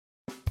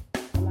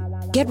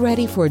Get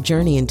ready for a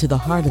journey into the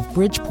heart of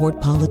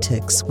Bridgeport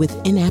politics with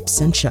In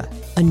Absentia,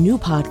 a new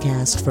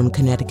podcast from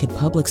Connecticut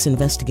Public's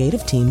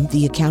investigative team,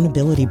 The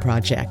Accountability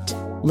Project.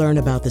 Learn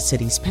about the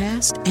city's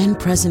past and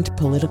present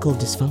political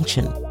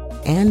dysfunction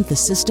and the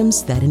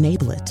systems that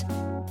enable it.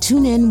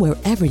 Tune in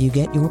wherever you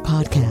get your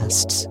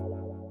podcasts.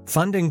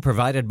 Funding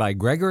provided by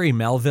Gregory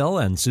Melville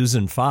and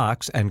Susan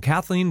Fox and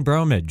Kathleen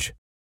Bromage.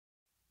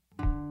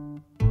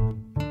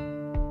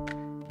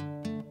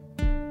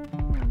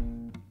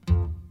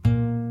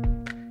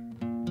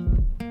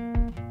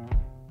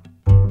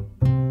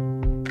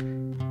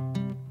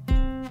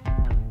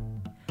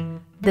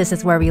 This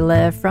is Where We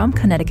Live from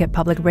Connecticut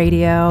Public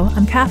Radio.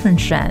 I'm Catherine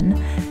Shen.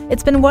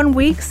 It's been 1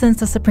 week since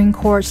the Supreme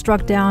Court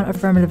struck down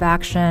affirmative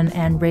action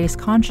and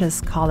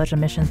race-conscious college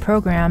admission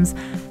programs.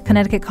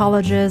 Connecticut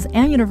colleges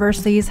and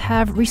universities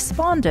have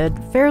responded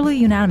fairly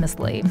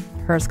unanimously.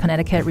 Hearst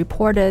Connecticut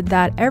reported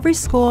that every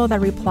school that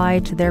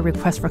replied to their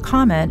request for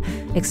comment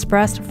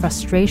expressed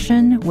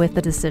frustration with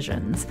the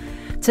decisions.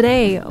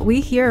 Today,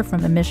 we hear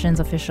from admissions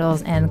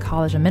officials and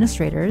college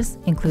administrators,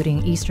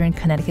 including Eastern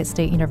Connecticut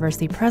State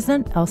University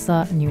President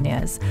Elsa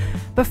Nunez.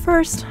 But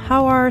first,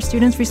 how are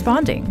students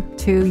responding?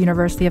 Two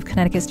University of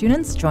Connecticut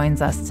students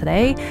joins us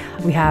today.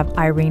 We have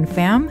Irene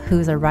Pham,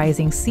 who's a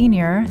rising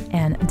senior,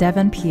 and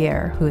Devin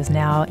Pierre, who is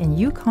now in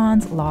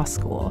UConn's law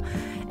school.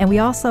 And we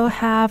also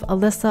have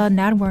Alyssa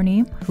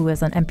Nadworny, who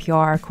is an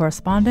NPR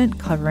correspondent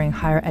covering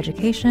higher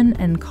education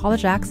and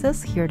college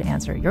access, here to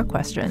answer your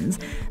questions.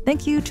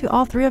 Thank you to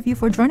all three of you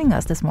for joining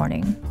us this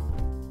morning.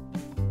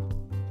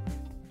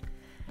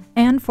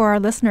 And for our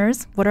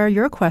listeners, what are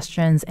your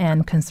questions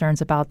and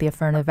concerns about the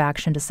affirmative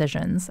action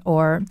decisions?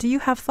 Or do you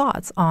have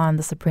thoughts on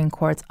the Supreme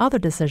Court's other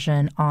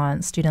decision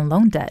on student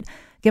loan debt?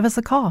 Give us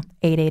a call,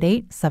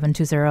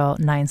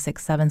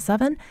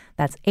 888-720-9677.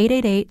 That's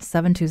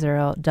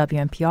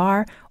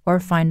 888-720-WNPR, or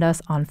find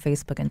us on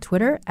Facebook and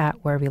Twitter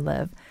at Where We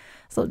Live.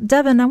 So,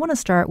 Devin, I want to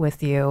start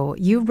with you.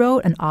 You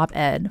wrote an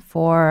op-ed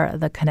for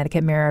the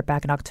Connecticut Mirror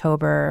back in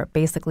October,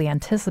 basically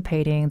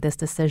anticipating this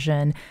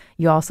decision.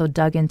 You also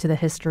dug into the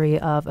history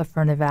of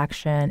affirmative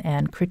action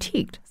and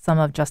critiqued some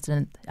of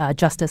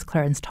Justice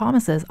Clarence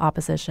Thomas's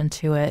opposition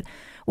to it.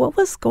 What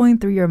was going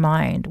through your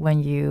mind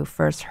when you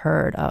first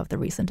heard of the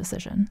recent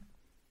decision?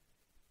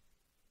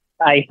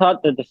 I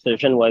thought the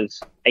decision was,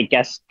 I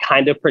guess,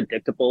 kind of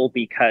predictable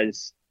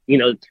because,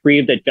 three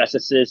of the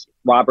justices,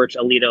 Roberts,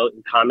 Alito,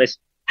 and Thomas,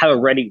 had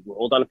already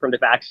ruled on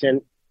affirmative action.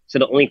 So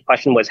the only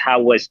question was,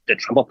 how was the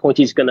Trump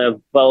appointees going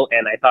to vote?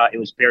 And I thought it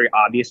was very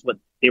obvious what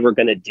they were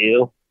going to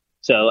do.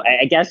 So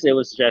I guess it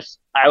was just,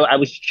 I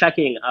was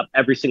checking up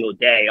every single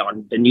day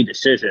on the new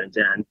decisions.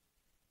 And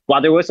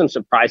while there was some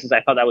surprises,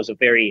 I thought that was a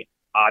very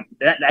odd,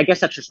 I guess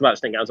that's just what I was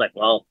thinking. I was like,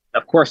 well,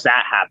 of course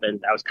that happened.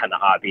 That was kind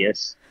of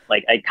obvious.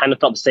 Like, I kind of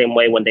felt the same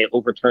way when they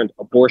overturned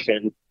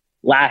abortion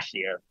last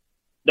year,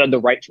 the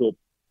right to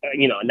a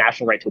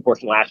national right to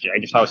abortion last year. I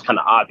just thought it was kind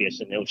of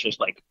obvious, and it was just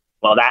like,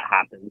 well, that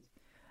happened.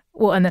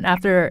 Well, and then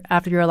after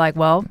you're like,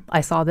 well,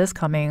 I saw this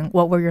coming,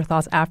 what were your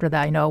thoughts after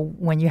that?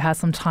 When you had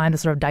some time to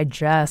sort of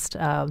digest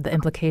the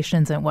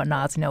implications and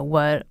whatnot,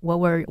 what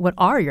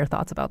are your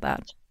thoughts about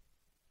that?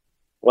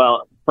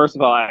 Well, first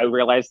of all, I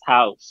realized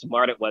how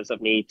smart it was of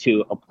me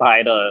to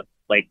apply to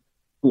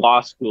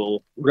law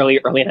school really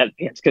early in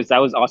advance, because that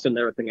was also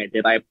another thing I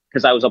did.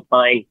 Because I was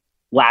applying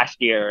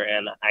last year,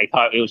 and I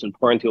thought it was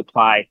important to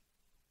apply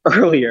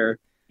earlier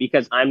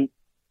because as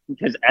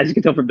you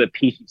can tell from the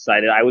piece you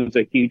cited, I'm a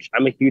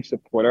huge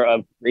supporter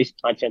of race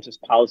conscientious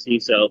policy.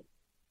 So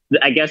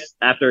I guess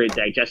after I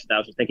digested, I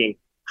was just thinking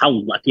how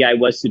lucky I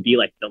was to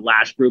be the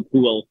last group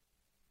who will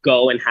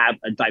go and have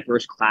a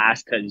diverse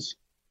class, because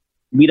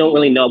we don't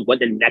really know what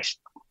the next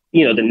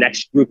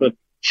group of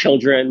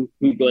children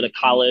who go to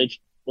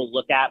college will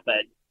look at.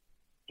 But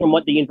from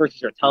what the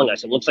universities are telling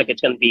us, it looks like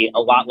it's going to be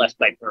a lot less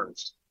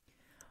diverse.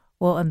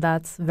 Well, and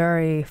that's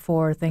very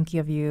forward-thinking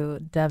of you,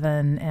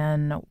 Devin,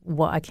 and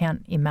I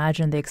can't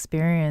imagine the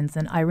experience.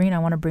 And Irene, I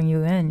want to bring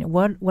you in.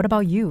 What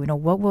about you?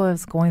 What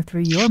was going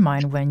through your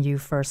mind when you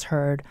first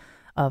heard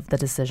of the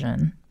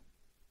decision?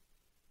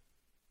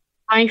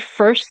 My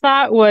first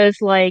thought was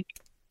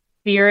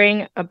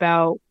fearing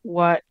about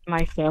what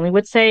my family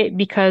would say,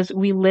 because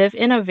we live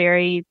in a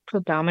very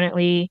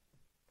predominantly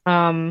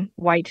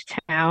white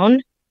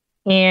town.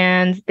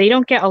 And they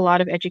don't get a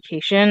lot of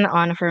education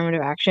on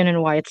affirmative action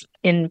and why it's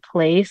in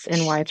place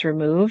and why it's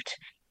removed.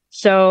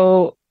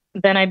 So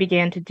then I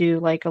began to do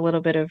a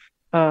little bit of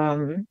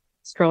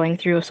scrolling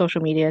through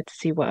social media to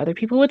see what other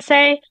people would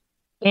say.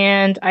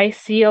 And I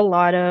see a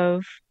lot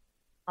of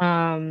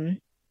back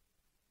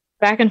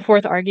and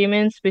forth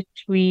arguments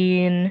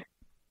between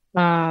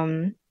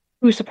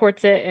who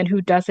supports it and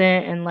who doesn't,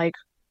 and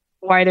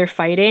why they're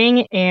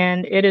fighting.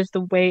 And it is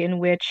the way in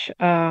which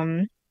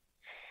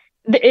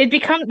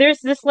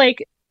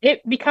it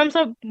becomes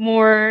a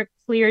more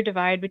clear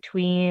divide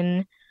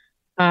between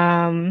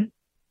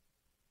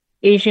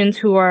Asians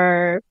who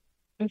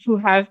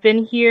have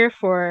been here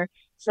for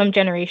some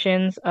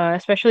generations,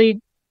 especially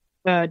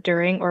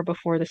during or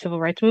before the civil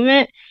rights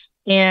movement,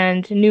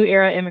 and new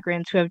era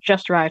immigrants who have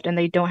just arrived and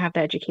they don't have the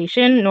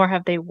education, nor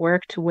have they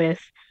worked with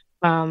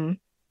um,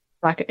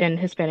 Black and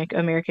Hispanic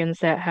Americans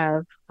that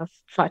have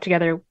fought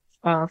together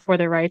for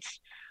their rights.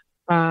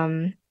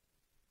 Um,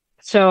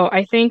 so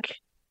I think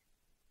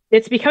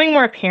it's becoming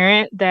more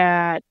apparent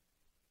that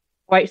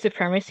white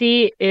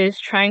supremacy is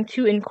trying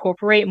to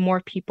incorporate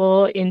more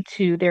people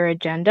into their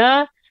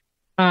agenda.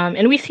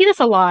 And we see this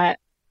a lot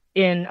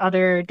in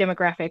other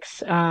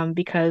demographics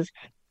because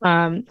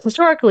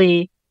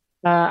historically,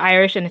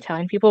 Irish and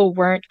Italian people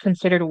weren't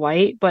considered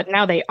white, but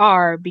now they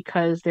are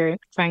because they're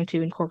trying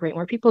to incorporate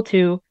more people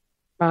to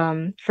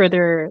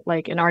further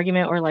like an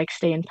argument or like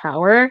stay in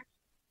power.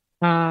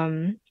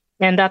 Um,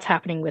 and that's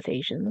happening with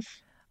Asians.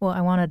 Well,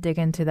 I want to dig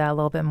into that a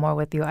little bit more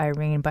with you,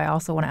 Irene, but I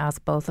also want to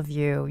ask both of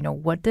you,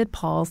 what did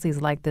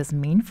policies like this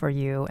mean for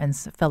you and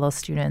fellow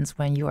students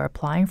when you are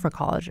applying for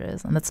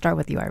colleges? And let's start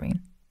with you,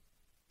 Irene.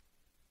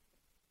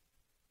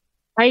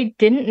 I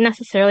didn't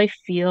necessarily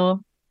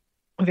feel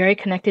very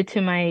connected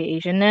to my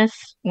Asianness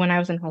when I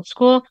was in high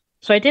school,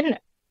 so I didn't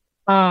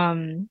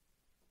um,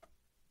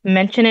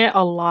 mention it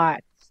a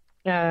lot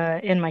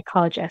in my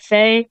college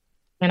essay,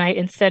 and I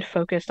instead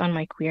focused on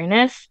my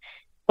queerness.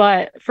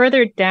 But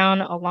further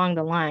down along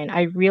the line,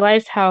 I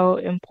realized how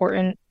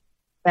important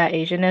that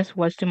Asianness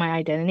was to my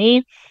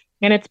identity,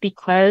 and it's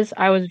because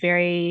I was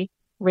very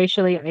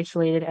racially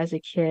isolated as a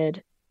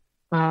kid.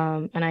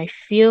 And I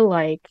feel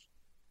like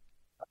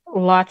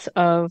lots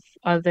of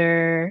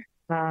other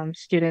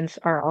students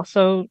are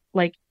also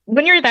like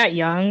when you're that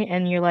young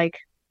and you're like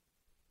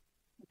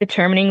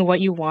determining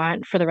what you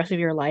want for the rest of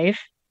your life,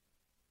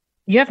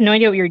 you have no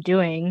idea what you're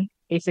doing,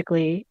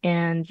 basically,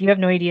 and you have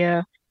no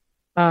idea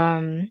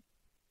um,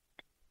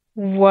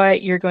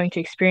 what you're going to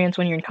experience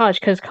when you're in college,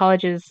 because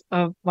college is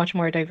a much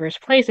more diverse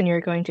place and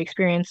you're going to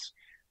experience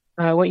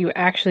what you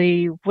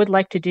actually would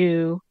like to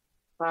do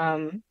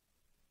um,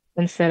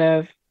 instead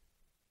of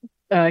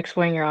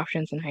exploring your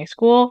options in high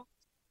school.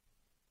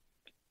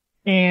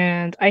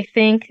 And I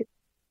think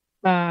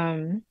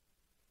um,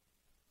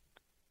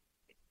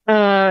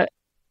 uh,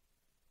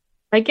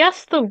 I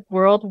guess the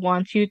world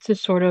wants you to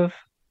sort of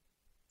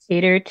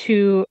cater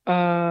to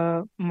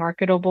a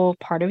marketable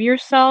part of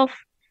yourself.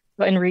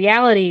 But in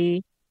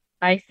reality,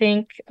 I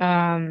think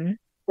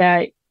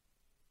that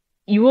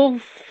you will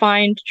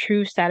find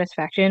true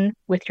satisfaction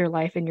with your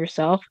life and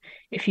yourself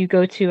if you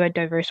go to a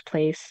diverse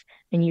place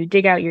and you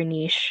dig out your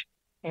niche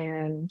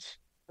and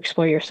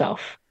explore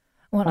yourself.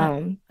 Well,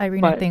 Irene, I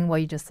But think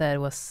what you just said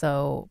was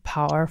so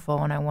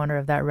powerful, and I wonder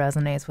if that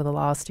resonates with a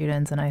lot of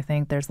students. And I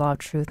think there's a lot of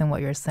truth in what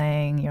you're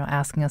saying,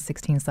 asking a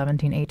 16,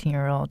 17,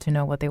 18-year-old to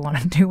know what they want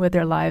to do with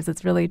their lives.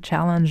 It's really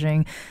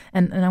challenging.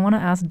 And I want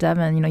to ask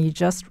Devin,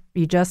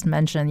 you just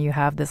mentioned you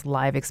have this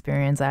live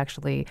experience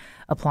actually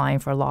applying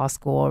for law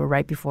school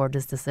right before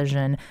this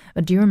decision.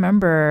 But do you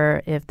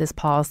remember if this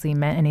policy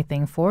meant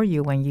anything for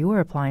you when you were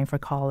applying for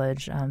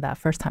college that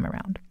first time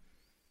around?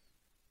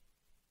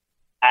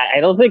 I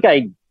don't think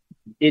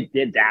it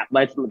did that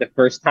much the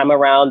first time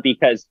around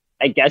because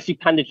I guess you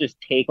kind of just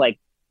take like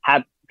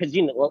have because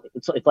well,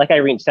 it's like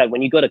Irene said,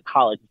 when you go to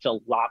college, it's a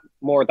lot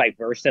more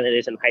diverse than it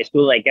is in high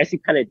school. I guess you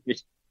kind of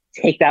just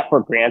take that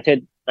for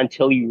granted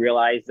until you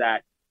realize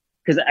that.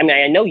 Because I mean,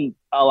 I know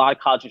a lot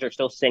of colleges are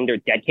still saying they're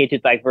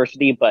dedicated to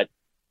diversity, but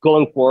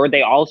going forward,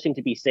 they all seem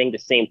to be saying the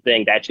same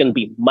thing, that it's going to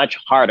be much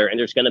harder and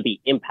there's going to be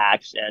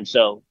impacts. And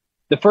so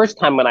the first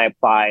time when I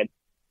applied,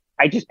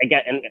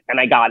 and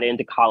I got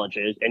into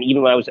colleges, and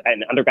even when I was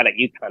an undergrad at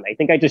UConn, I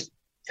think I just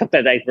took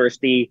the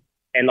diversity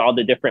and all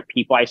the different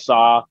people I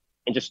saw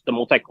and just the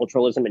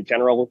multiculturalism in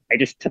general. I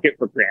just took it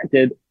for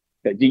granted.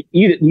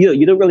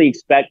 You don't really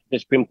expect the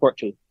Supreme Court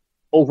to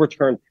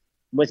overturn,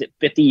 was it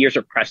 50 years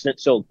of precedent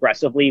so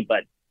aggressively? But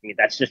I mean,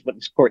 that's just what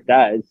this court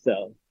does.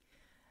 So.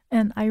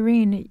 And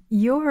Irene,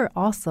 you're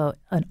also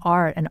an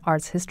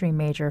arts history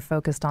major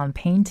focused on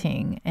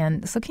painting.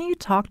 And so can you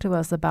talk to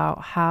us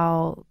about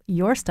how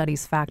your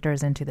studies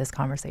factors into this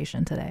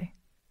conversation today?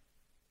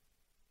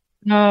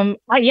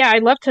 yeah,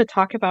 I'd love to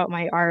talk about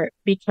my art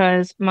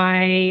because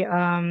my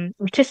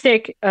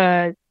artistic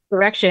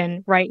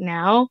direction right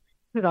now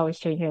is always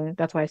changing.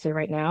 That's why I say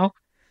right now,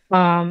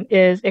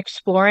 is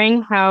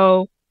exploring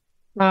how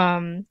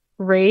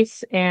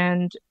race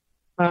and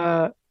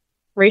uh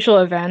racial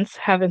events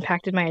have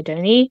impacted my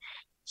identity.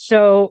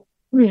 So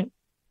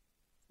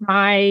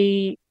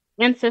my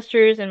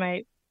ancestors and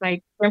my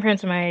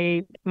grandparents and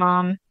my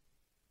mom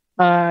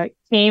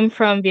came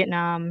from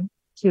Vietnam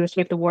to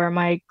escape the war.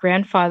 My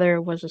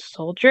grandfather was a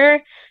soldier,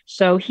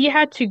 so he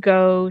had to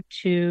go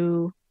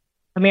to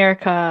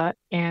America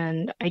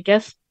and I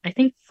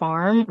think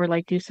farm or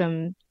like do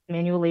some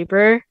manual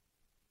labor.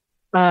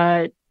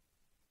 Uh,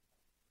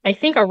 I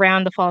think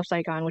around the fall of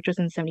Saigon, which was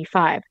in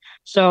 75.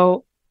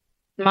 So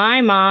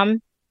my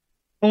mom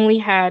only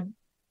had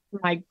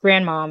my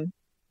grandmom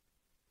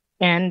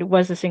and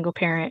was a single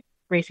parent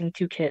raising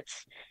two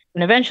kids.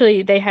 And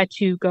eventually they had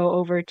to go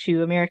over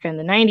to America in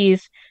the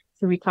 90s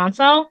to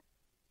reconcile.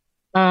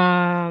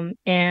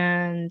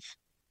 And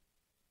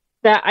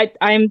that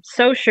I'm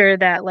so sure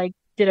that like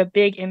did a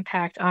big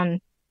impact on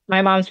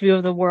my mom's view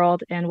of the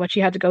world and what she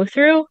had to go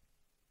through.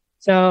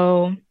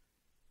 So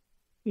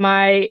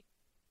my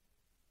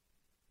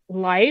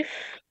life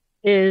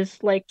is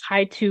like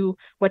tied to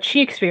what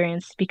she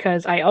experienced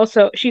because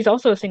she's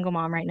also a single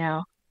mom right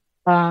now.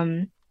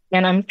 Um,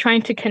 and I'm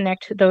trying to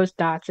connect those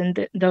dots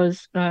and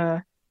those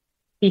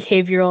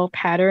behavioral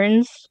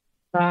patterns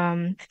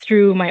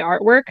through my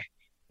artwork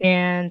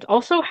and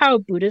also how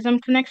Buddhism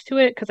connects to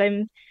it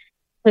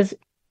because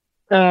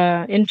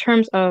in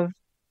terms of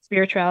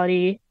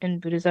spirituality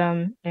and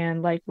Buddhism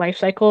and like life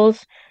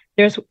cycles,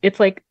 it's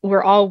like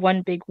we're all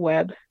one big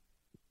web,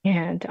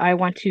 and I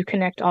want to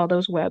connect all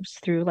those webs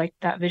through like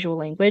that visual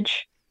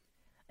language.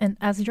 And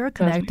as you're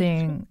So that's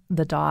connecting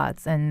the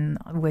dots and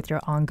with your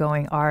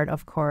ongoing art,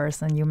 of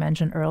course, and you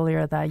mentioned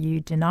earlier that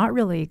you did not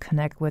really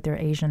connect with your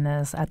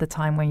Asianness at the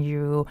time when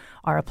you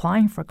are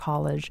applying for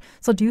college.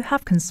 So do you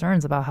have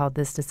concerns about how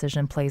this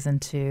decision plays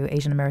into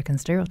Asian American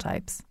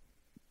stereotypes?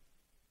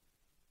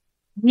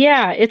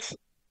 yeah,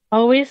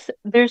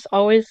 there's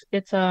always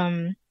it's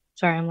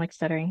sorry, I'm like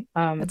stuttering.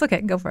 It's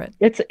okay, go for it.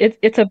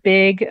 It's a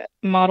big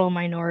model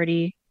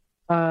minority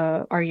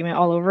argument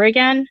all over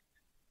again.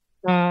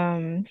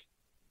 Um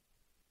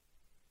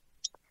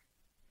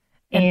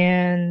And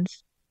and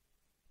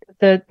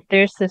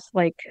there's this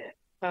like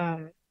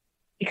um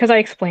because I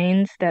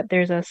explained that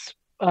there's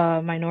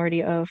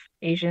minority of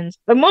Asians,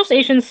 but most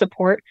Asians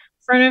support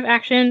affirmative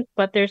action,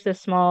 but there's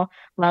this small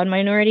loud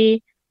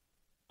minority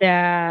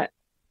that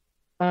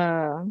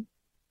uh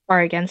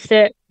are against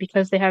it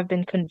because they have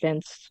been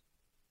convinced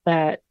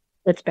that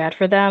it's bad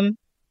for them.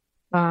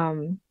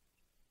 Um,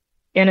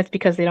 and it's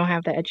because they don't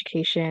have the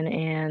education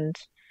and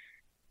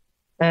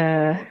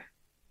uh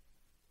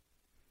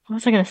what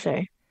was I gonna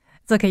say?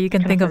 it's okay, you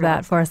can Kind of think of forgot.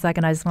 that for a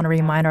second. I just want to Yeah.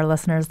 remind our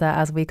listeners that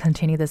as we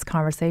continue this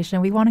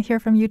conversation, we want to hear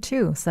from you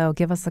too. So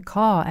give us a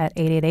call at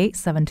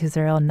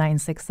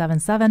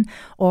 888-720-9677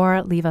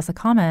 or leave us a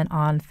comment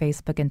on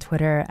Facebook and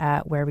Twitter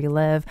at Where We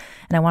Live.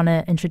 And I want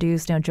to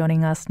introduce,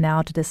 joining us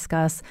now to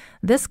discuss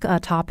this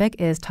topic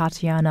is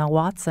Tatiana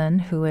Watson,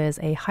 who is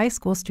a high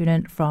school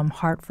student from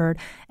Hartford,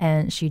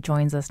 and she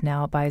joins us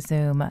now by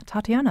Zoom.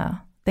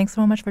 Tatiana, thanks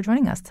so much for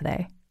joining us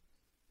today.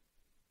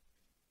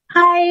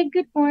 Hi,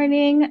 good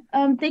morning.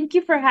 Thank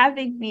you for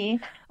having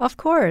me. Of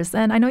course.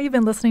 And I know you've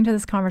been listening to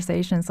this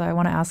conversation, so I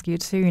want to ask you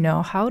too,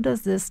 how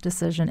does this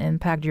decision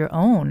impact your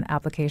own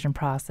application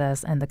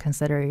process and the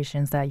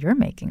considerations that you're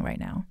making right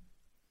now?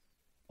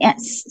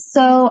 Yes.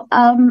 So,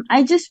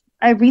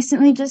 I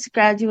recently just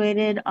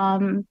graduated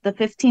the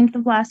 15th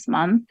of last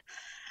month.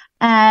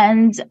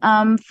 And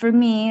for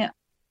me,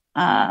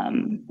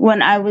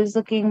 when I was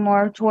looking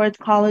more towards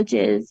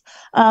colleges,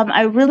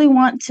 I really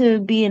want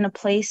to be in a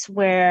place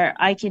where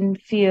I can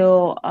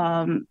feel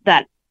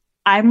that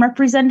I'm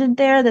represented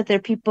there, that there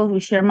are people who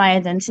share my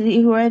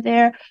identity who are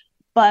there,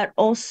 but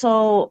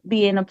also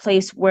be in a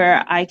place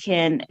where I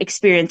can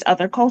experience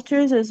other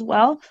cultures as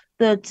well.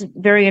 That's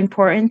very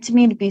important to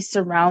me to be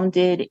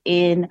surrounded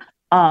in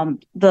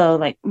the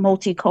like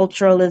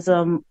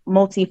multiculturalism,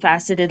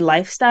 multifaceted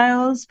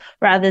lifestyles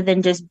rather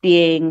than just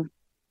being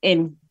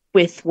in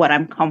with what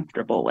I'm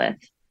comfortable with.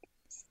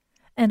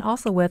 And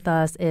also with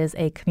us is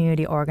a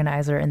community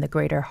organizer in the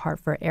greater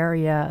Hartford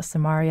area,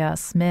 Samaria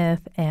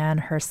Smith, and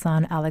her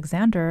son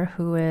Alexander,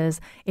 who is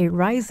a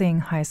rising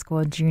high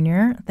school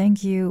junior.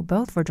 Thank you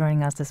both for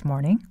joining us this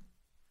morning.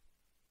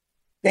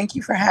 Thank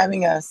you for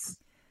having us.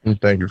 And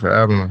thank you for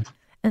having us.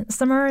 And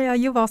Samaria,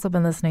 you've also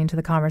been listening to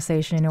the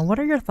conversation. And what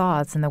are your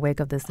thoughts in the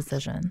wake of this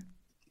decision?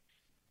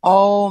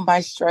 Oh,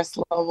 my stress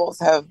levels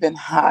have been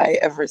high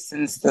ever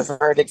since the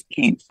verdict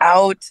came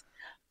out.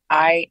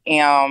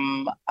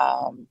 I'm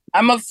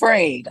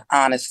afraid,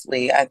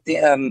 honestly. I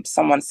think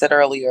someone said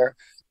earlier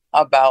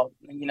about,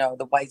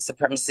 the white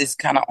supremacists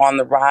kind of on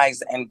the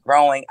rise and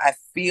growing.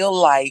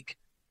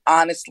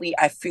 Honestly,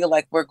 I feel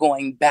like we're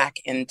going back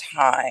in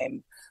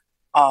time.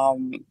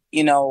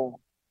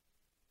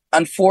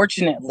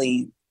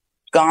 Unfortunately,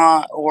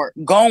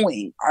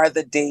 going are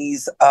the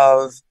days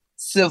of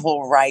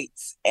civil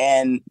rights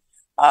and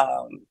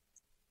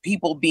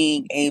people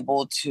being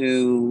able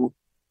to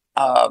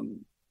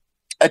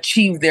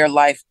achieve their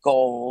life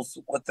goals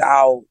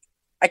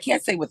I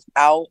can't say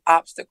without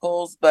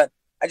obstacles, but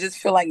I just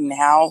feel like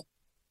now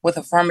with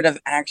affirmative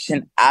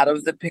action out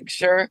of the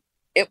picture,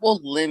 it will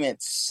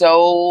limit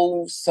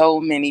so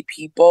many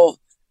people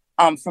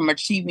from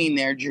achieving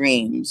their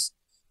dreams.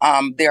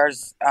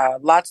 There's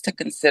lots to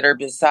consider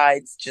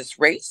besides just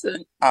race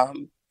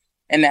and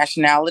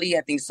nationality.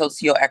 I think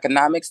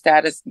socioeconomic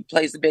status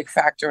plays a big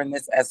factor in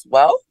this as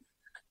well.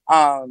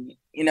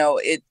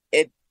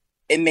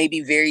 It may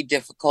be very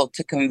difficult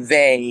to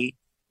convey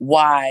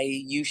why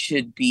you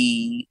should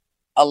be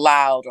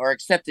allowed or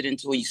accepted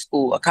into a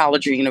school, a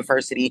college or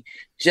university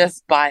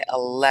just by a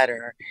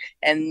letter.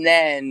 And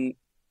then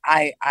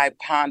I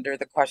ponder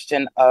the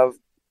question of,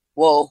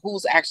 well,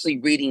 who's actually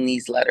reading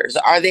these letters?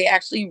 Are they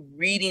actually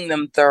reading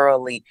them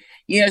thoroughly?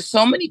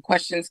 So many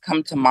questions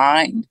come to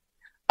mind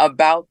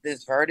about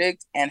this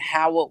verdict and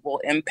how it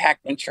will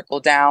impact and trickle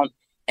down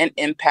and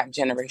impact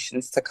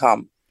generations to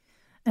come.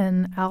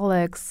 And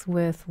Alex,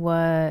 with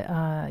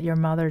what your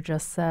mother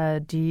just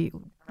said,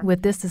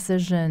 with this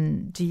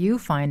decision, do you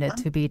find it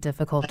to be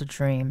difficult to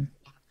dream?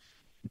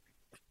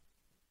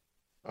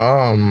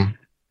 Um,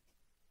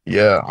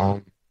 yeah,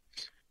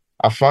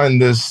 I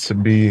find this to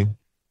be,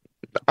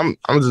 I'm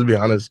just be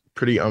honest,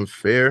 pretty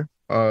unfair.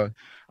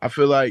 I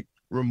feel like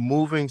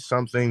removing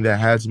something that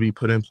had to be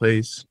put in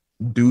place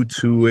due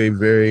to a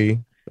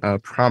very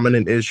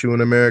prominent issue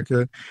in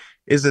America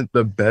isn't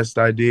the best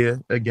idea.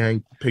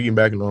 Again,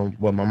 piggybacking on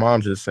what my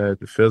mom just said,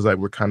 it feels like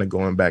we're kind of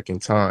going back in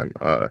time.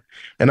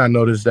 And I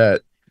noticed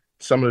that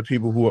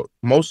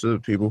most of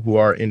the people who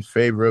are in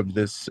favor of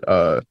this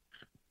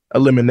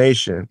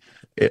elimination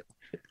it,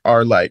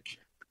 are like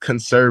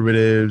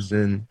conservatives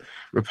and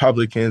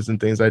Republicans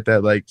and things like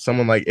that. Like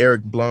someone like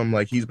Eric Blum,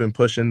 like he's been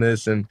pushing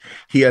this and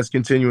he has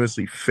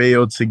continuously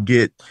failed to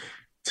get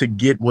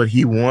what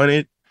he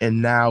wanted,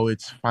 and now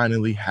it's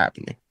finally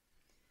happening.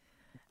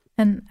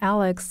 And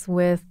Alex,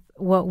 with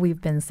what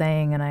we've been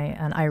saying,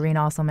 and Irene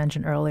also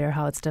mentioned earlier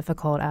how it's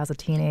difficult as a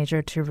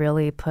teenager to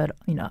really put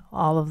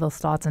all of those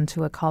thoughts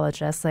into a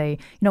college essay.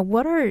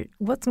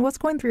 What's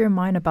going through your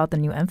mind about the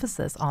new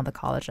emphasis on the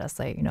college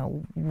essay?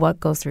 What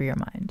goes through your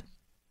mind?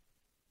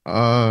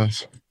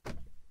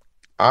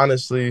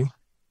 Honestly,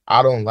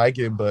 I don't like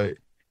it, but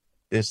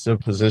it's the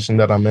position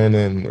that I'm in,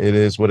 and it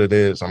is what it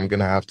is. I'm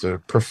gonna have to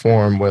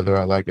perform whether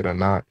I like it or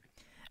not.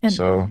 And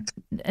So,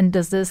 and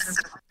does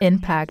this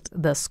impact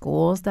the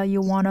schools that you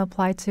want to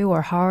apply to,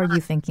 or how are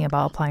you thinking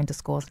about applying to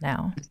schools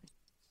now?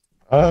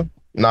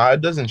 nah,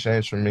 it doesn't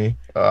change for me.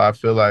 I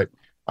feel like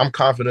I'm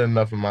confident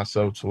enough in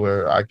myself to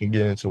where I can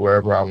get into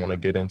wherever I want to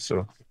get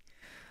into.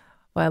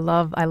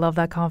 Well, I love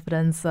that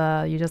confidence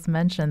you just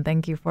mentioned.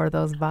 Thank you for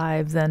those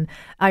vibes. And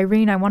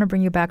Irene, I want to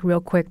bring you back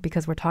real quick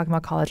because we're talking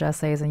about college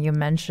essays, and you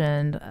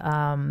mentioned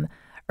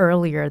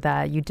earlier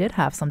that you did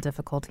have some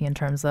difficulty in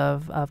terms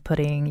of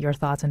putting your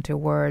thoughts into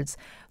words.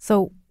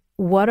 So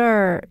what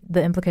are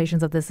the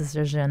implications of this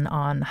decision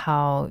on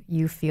how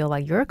you feel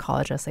like your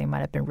college essay might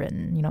have been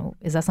written?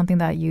 Is that something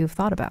that you've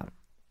thought about?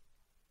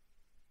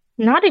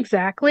 Not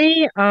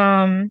exactly,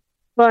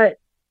 but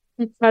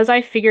because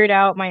I figured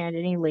out my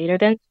identity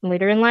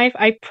later in life,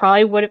 I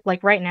probably would have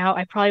like right now,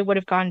 I probably would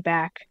have gone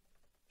back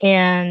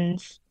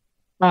and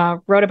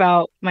wrote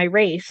about my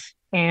race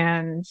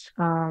and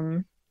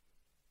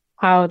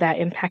how that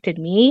impacted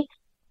me.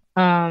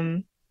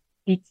 Um,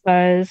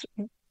 because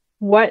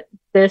what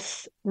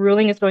this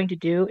ruling is going to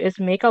do is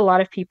make a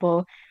lot of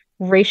people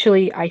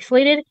racially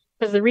isolated.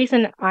 Because the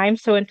reason I'm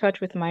so in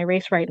touch with my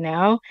race right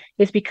now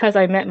is because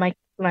I met my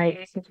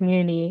Asian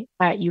community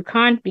at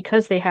UConn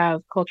because they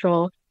have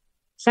cultural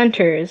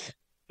centers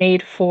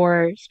made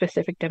for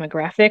specific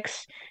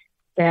demographics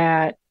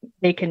that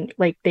they can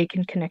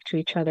connect to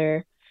each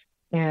other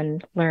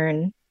and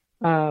learn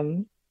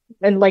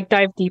and like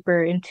dive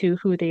deeper into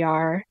who they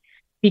are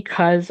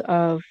because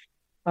of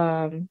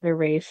their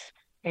race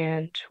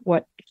and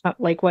what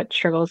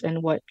struggles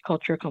and what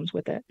culture comes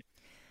with it.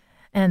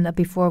 And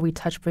before we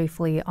touch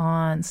briefly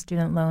on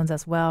student loans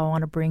as well, I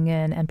want to bring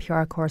in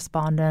NPR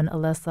correspondent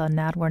Alyssa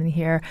Nadworny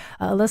here.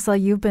 Alyssa,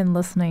 you've been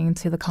listening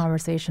to the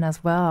conversation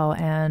as well,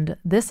 and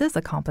this is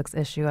a complex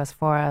issue as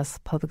far as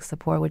public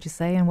support, would you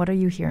say? And what are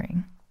you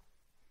hearing?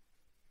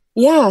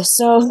 Yeah,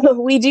 so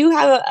we do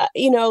have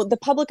the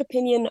public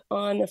opinion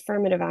on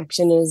affirmative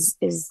action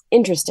is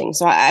interesting.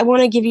 So I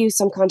want to give you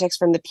some context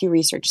from the Pew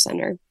Research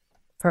Center.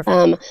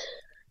 Perfect.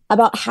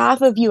 About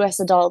half of U.S.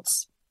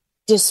 adults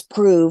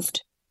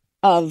disapproved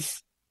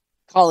of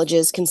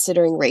colleges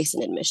considering race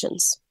in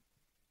admissions.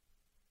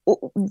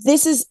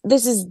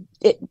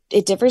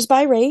 It differs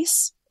by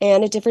race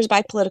and it differs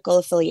by political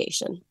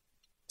affiliation.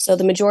 So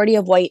the majority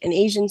of white and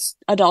Asian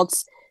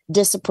adults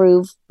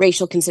disapprove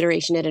racial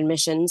consideration at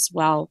admissions,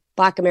 while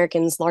Black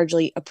Americans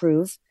largely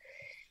approve.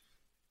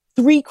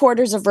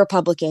 3/4 of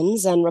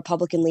Republicans and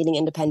Republican-leaning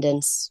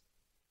independents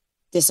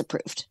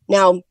disapproved.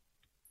 Now,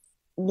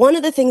 one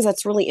of the things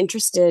that's really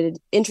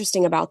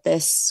interesting about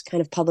this kind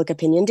of public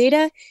opinion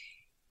data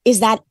is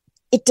that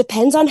it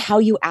depends on how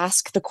you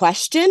ask the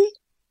question.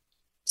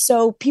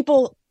 So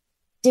people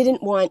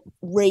didn't want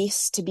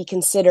race to be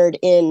considered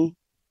in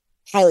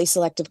highly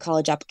selective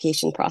college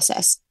application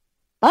process.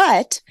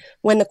 But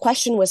when the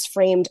question was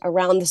framed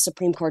around the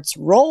Supreme Court's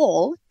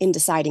role in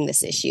deciding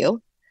this issue,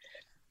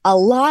 a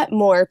lot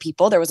more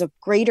people, there was a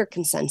greater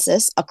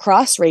consensus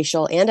across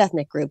racial and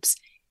ethnic groups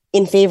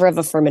in favor of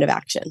affirmative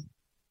action.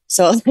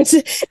 So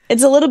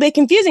it's a little bit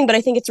confusing, but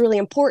I think it's really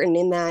important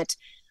in that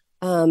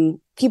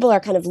people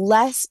are kind of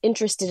less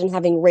interested in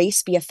having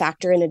race be a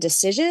factor in a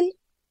decision,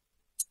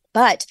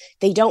 but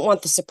they don't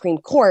want the Supreme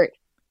Court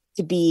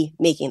to be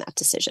making that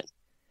decision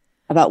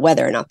about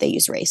whether or not they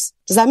use race.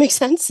 Does that make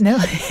sense? No.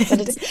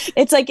 But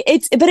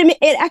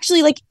it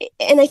actually like,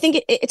 and I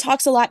think it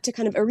talks a lot to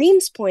kind of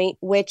Irene's point,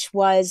 which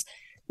was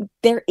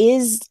there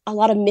is a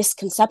lot of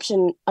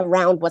misconception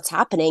around what's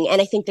happening.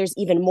 And I think there's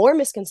even more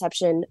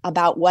misconception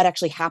about what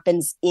actually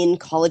happens in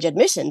college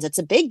admissions. It's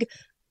a big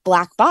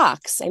black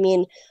box. I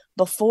mean,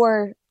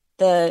 before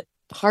the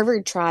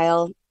Harvard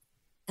trial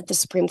at the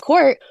Supreme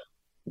Court,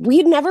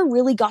 we never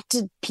really got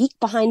to peek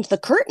behind the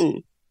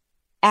curtain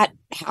at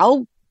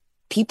how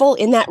people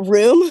in that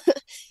room,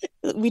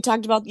 we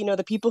talked about,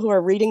 the people who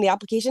are reading the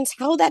applications,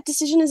 how that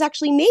decision is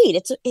actually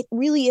made. It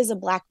really is a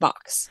black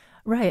box.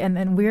 Right.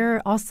 And we're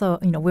also,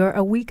 we're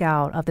a week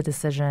out of the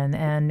decision,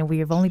 and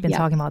we've only been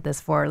talking about this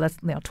for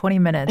 20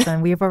 minutes,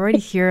 and we've already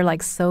hear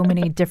like so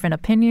many different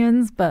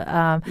opinions, but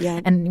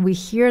and we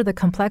hear the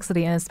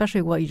complexity, and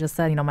especially what you just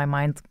said, my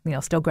mind's,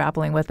 still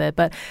grappling with it.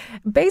 But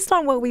based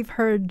on what we've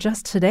heard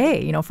just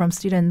today, from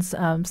students,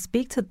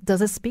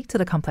 does it speak to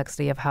the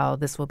complexity of how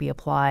this will be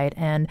applied,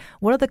 and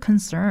what are the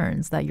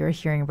concerns that you're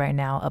hearing right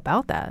now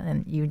about that?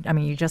 And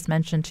you just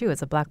mentioned too,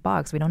 it's a black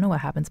box. We don't know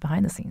what happens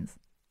behind the scenes.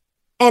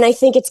 And I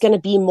think it's going to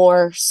be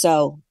more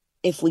so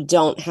if we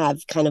don't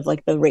have kind of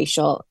like the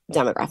racial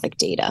demographic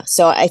data.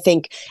 So I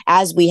think,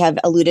 as we have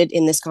alluded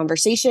in this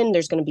conversation,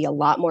 there's going to be a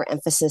lot more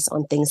emphasis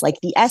on things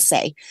like the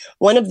essay.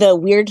 One of the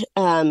weird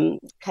kind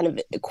of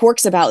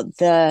quirks about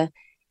the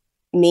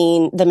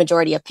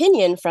majority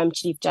opinion from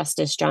Chief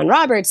Justice John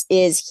Roberts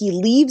is he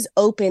leaves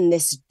open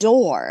this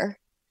door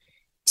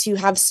to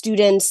have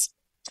students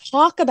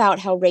talk about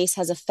how race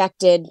has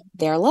affected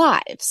their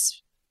lives.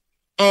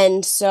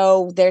 And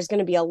so there's going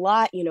to be a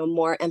lot,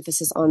 more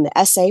emphasis on the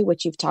essay,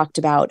 which you've talked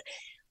about,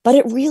 but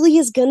it really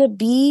is going to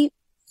be,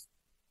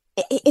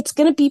 it's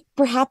going to be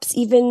perhaps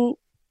even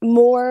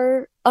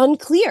more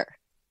unclear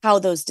how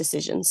those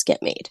decisions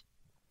get made.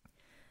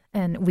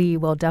 And we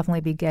will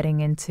definitely be getting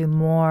into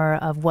more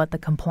of what the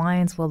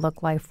compliance will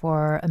look like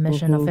for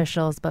admission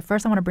officials. But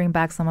first, I want to bring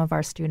back some of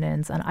our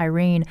students. And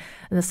Irene,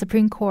 the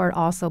Supreme Court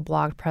also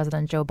blocked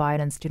President Joe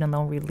Biden's student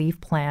loan relief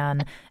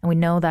plan. And we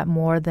know that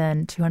more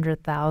than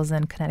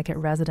 200,000 Connecticut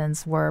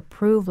residents were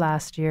approved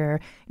last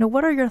year.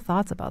 What are your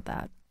thoughts about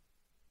that?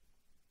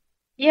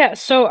 Yeah,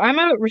 so I'm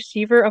a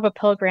receiver of a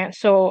Pell Grant.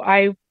 So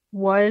I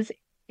was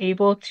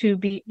able to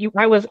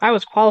I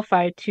was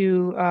qualified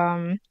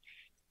to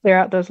clear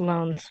out those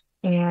loans.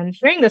 And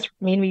hearing this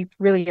made me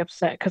really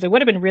upset because it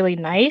would have been really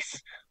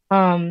nice.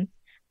 My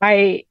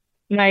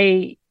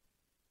EFC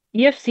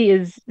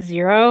is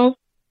 0,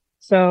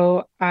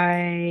 so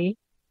I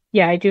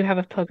do have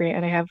a Pell Grant,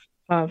 and I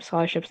have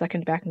scholarships that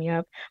can back me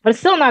up, but it's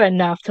still not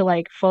enough to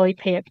like fully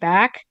pay it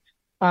back.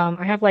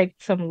 I have like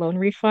some loan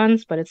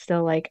refunds, but it's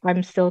still like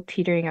I'm still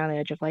teetering on the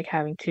edge of like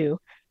having to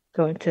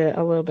go into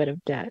a little bit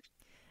of debt.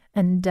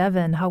 And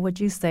Devin, how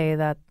would you say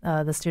that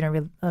the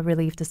student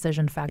relief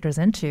decision factors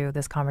into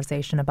this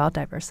conversation about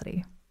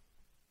diversity?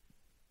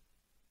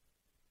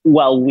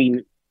 Well,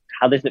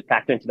 how does it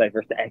factor into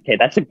diversity? Okay,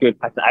 that's a good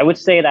question. I would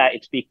say that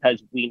it's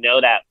because we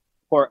know that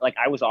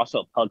I was also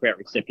a Pell Grant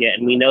recipient,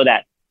 and we know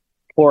that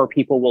poor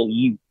people will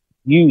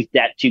use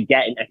debt to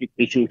get an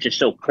education, which is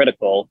so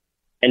critical.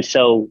 And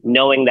so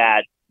knowing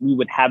that we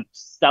would have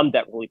some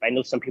debt relief, I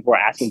know some people are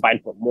asking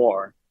Biden for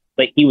more,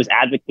 but he was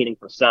advocating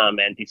for some,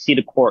 and to see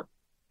the court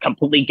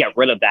completely get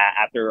rid of that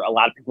after a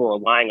lot of people were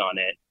relying on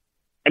it.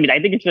 I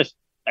think it's just,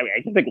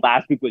 I think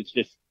last week was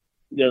just,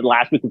 the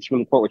last week of the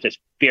Supreme Court was just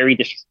very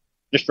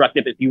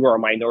destructive if you were a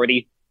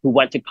minority who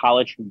went to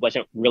college who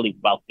wasn't really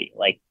wealthy.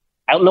 Like,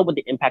 I don't know what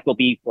the impact will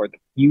be for the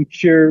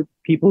future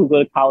people who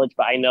go to college,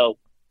 but I know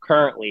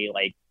currently,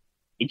 like,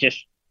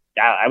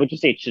 I would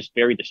just say it's just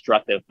very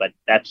destructive, but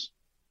that's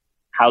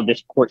how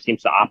this court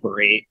seems to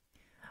operate.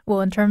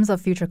 Well, in terms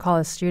of future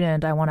college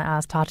student, I want to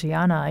ask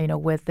Tatiana,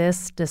 with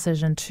this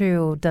decision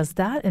too, does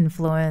that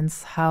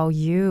influence how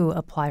you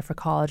apply for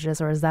colleges,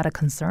 or is that a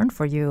concern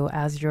for you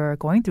as you're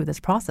going through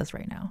this process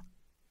right now?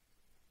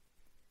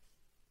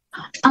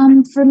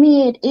 For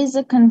me, it is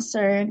a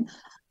concern,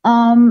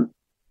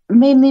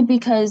 mainly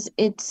because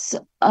it's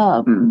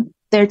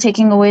they're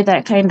taking away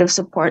that kind of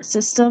support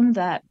system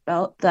that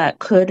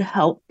could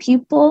help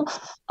people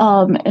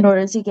in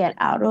order to get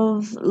out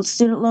of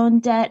student loan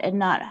debt and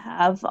not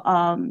have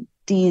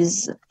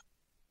these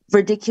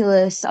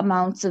ridiculous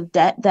amounts of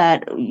debt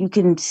that you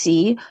can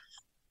see.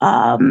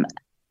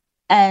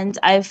 And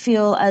I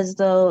feel as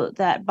though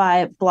that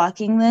by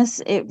blocking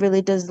this, it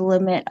really does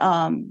limit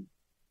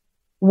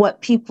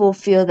what people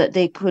feel that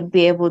they could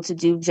be able to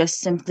do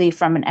just simply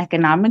from an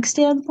economic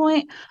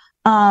standpoint.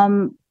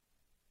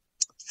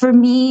 For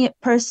me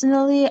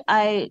personally,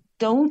 I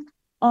don't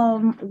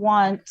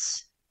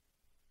want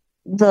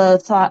the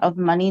thought of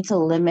money to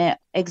limit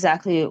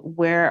exactly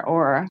where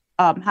or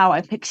how I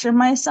picture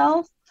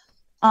myself.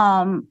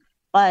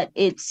 But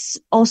it's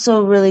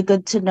also really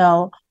good to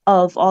know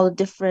of all the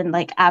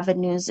different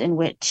avenues in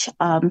which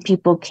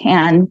people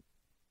can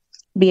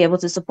be able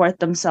to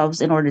support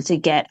themselves in order to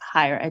get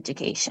higher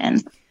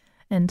education.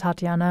 And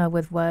Tatiana,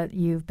 with what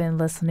you've been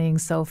listening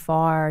so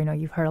far,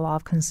 you've heard a lot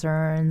of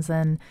concerns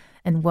and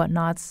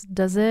whatnots.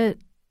 Does it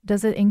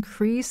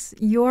increase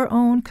your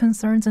own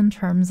concerns in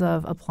terms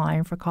of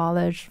applying for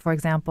college? For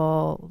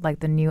example, like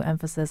the new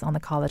emphasis on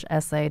the college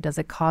essay, does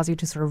it cause you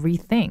to sort of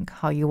rethink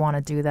how you want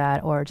to do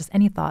that, or just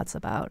any thoughts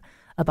about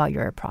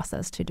your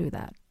process to do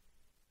that?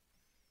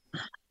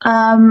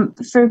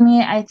 For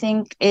me, I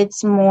think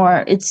it's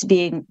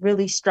being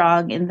really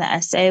strong in the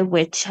essay,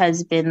 which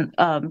has been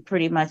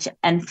pretty much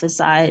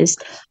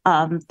emphasized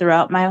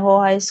throughout my whole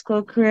high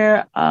school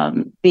career,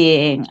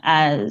 being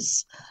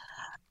as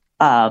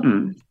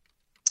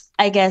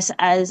I guess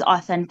as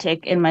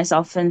authentic in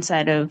myself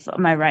inside of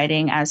my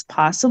writing as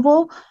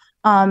possible.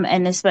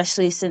 And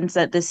especially since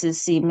that this is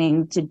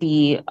seeming to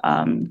be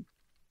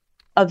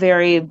a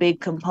very big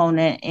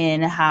component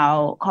in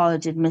how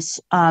college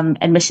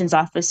admissions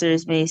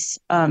officers may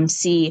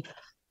see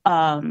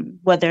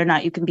whether or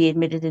not you can be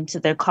admitted into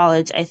their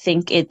college. I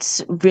think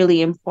it's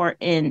really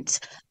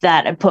important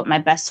that I put my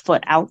best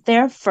foot out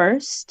there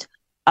first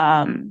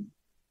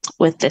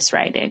with this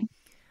writing.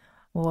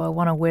 Well, I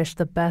want to wish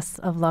the best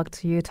of luck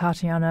to you,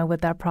 Tatiana, with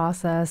that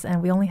process.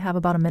 And we only have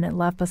about a minute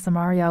left, but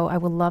Samario, I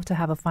would love to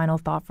have a final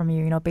thought from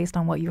you, based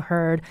on what you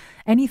heard.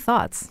 Any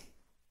thoughts?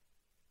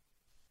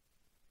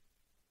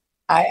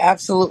 I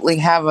absolutely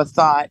have a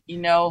thought,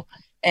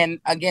 and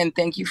again,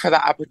 thank you for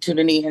the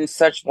opportunity and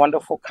such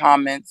wonderful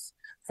comments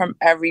from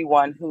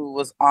everyone who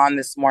was on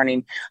this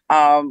morning.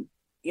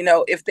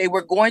 If they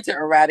were going to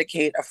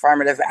eradicate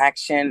affirmative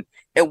action,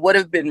 it would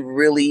have been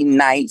really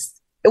nice.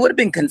 It would have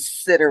been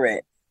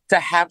considerate to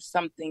have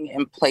something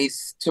in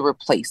place to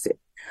replace it,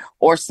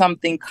 or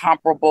something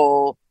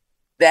comparable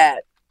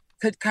that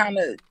could kind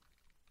of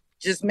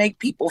just make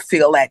people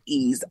feel at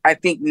ease. I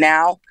think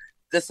now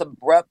this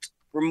abrupt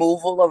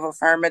removal of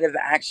affirmative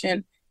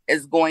action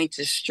is going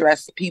to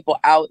stress people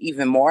out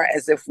even more,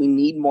 as if we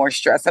need more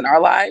stress in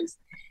our lives.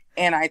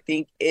 And I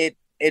think it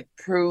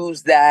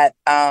proves that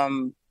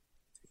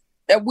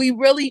that we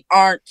really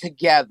aren't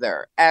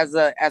together as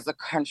a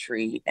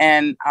country,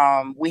 and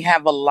we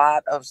have a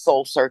lot of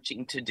soul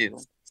searching to do.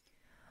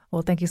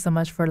 Well, thank you so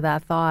much for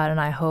that thought,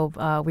 and I hope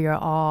we are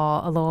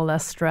all a little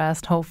less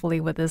stressed, hopefully,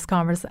 with this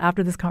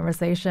after this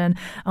conversation.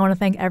 I want to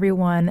thank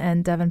everyone,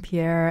 and Devin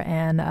Pierre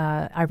and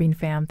Irene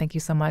Pham, thank you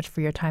so much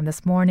for your time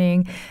this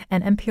morning.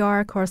 And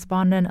NPR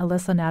correspondent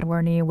Alyssa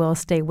Nadworny will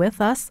stay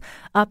with us.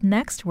 Up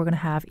next, we're going to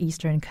have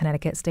Eastern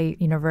Connecticut State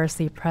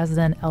University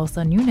President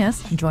Elsa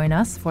Nunes join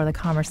us for the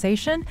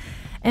conversation.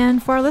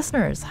 And for our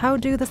listeners, how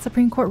do the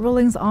Supreme Court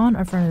rulings on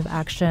affirmative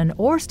action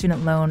or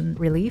student loan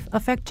relief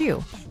affect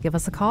you? Give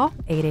us a call,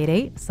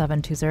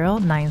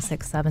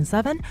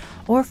 888-720-9677,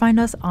 or find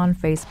us on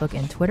Facebook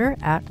and Twitter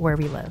at Where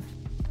We Live.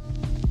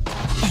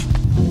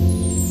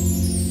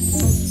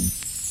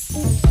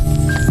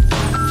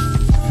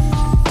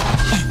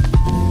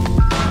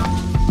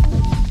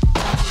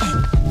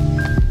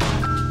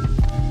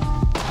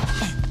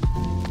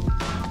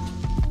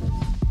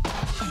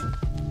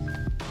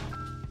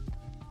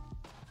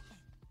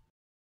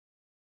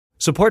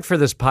 Support for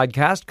this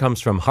podcast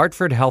comes from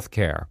Hartford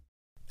Healthcare.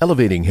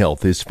 Elevating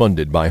Health is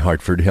funded by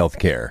Hartford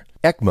Healthcare.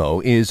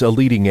 ECMO is a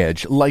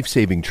leading-edge,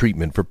 life-saving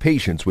treatment for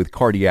patients with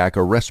cardiac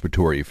or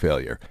respiratory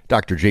failure.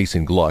 Dr.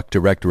 Jason Gluck,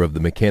 director of the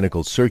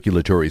Mechanical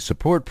Circulatory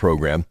Support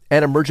Program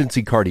and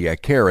Emergency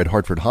Cardiac Care at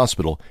Hartford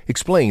Hospital,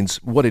 explains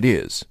what it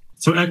is.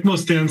 So ECMO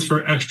stands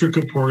for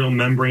extracorporeal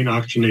membrane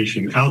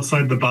oxygenation,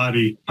 outside the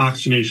body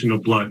oxygenation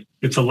of blood.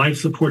 It's a life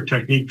support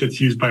technique that's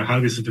used by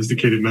highly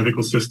sophisticated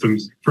medical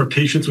systems for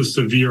patients with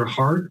severe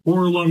heart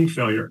or lung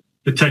failure.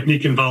 The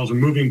technique involves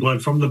removing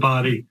blood from the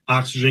body,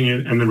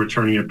 oxygenating it, and then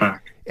returning it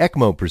back.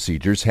 ECMO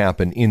procedures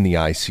happen in the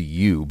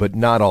ICU, but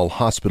not all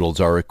hospitals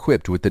are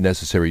equipped with the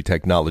necessary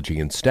technology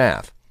and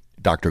staff.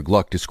 Dr.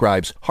 Gluck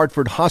describes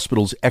Hartford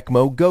Hospital's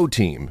ECMO Go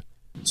team.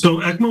 So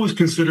ECMO is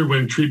considered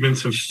when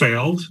treatments have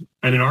failed.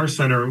 And in our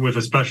center, with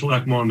a special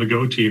ECMO on the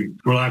Go team,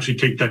 we'll actually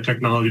take that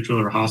technology to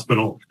their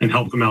hospital and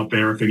help them out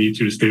there if they need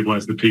to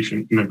stabilize the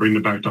patient and then bring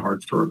them back to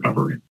Hartford for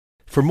recovery.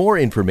 For more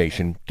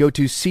information, go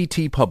to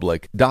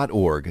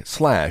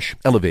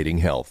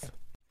ctpublic.org/elevatinghealth.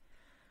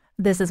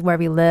 This is Where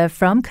We Live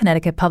from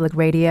Connecticut Public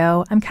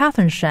Radio. I'm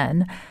Catherine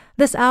Shen.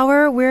 This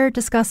hour, we're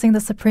discussing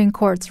the Supreme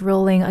Court's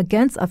ruling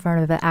against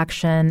affirmative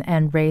action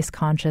and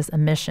race-conscious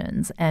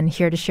admissions. And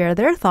here to share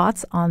their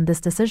thoughts on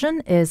this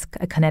decision is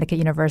a Connecticut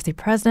University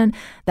president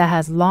that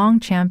has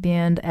long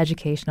championed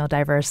educational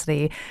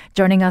diversity.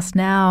 Joining us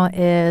now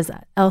is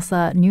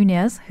Elsa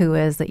Nunes, who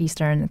is the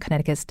Eastern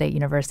Connecticut State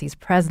University's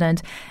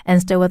president.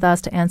 And still with us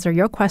to answer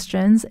your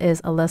questions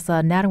is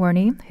Alyssa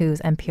Nadworny,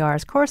 who's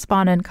NPR's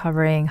correspondent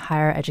covering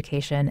higher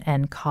education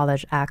and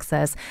college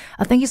access.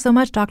 Thank you so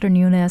much, Dr.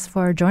 Nunes,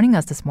 for joining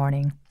us this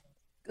morning.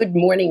 Good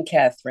morning,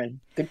 Catherine.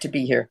 Good to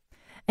be here.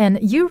 And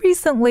you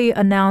recently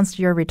announced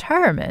your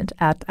retirement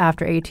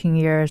after 18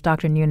 years,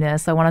 Dr.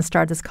 Nunes. I want to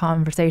start this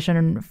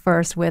conversation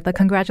first with a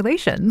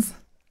congratulations.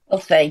 Well,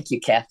 thank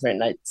you,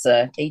 Catherine. It's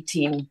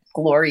 18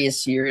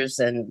 glorious years,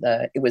 and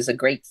it was a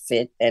great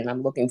fit. And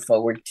I'm looking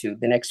forward to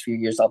the next few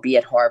years. I'll be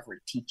at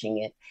Harvard teaching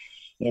it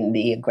in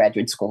the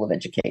Graduate School of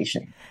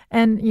Education.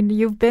 And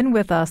you've been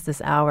with us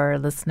this hour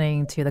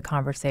listening to the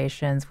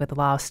conversations with a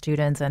lot of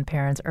students and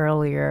parents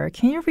earlier.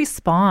 Can you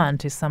respond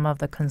to some of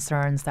the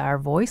concerns that are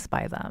voiced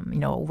by them?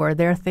 Were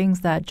there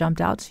things that jumped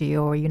out to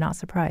you, or were you not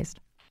surprised?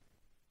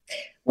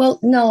 Well,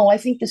 no, I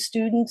think the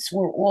students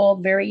were all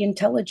very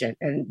intelligent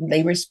and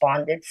they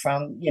responded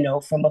from,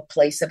 from a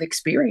place of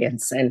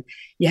experience, and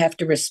you have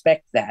to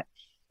respect that.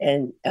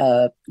 And,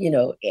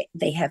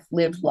 they have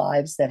lived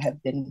lives that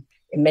have been,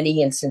 in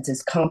many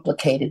instances,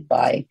 complicated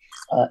by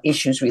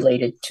issues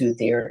related to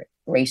their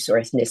race or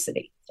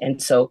ethnicity.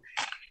 And so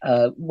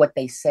what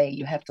they say,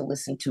 you have to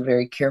listen to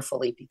very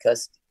carefully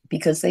because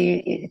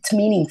it's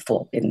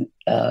meaningful and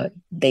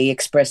they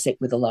express it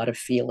with a lot of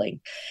feeling.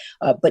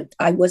 But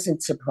I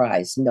wasn't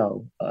surprised,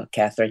 no,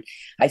 Catherine.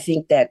 I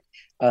think that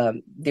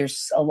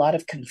there's a lot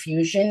of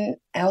confusion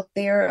out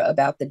there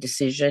about the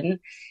decision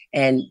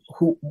and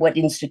what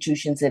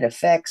institutions it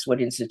affects,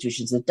 what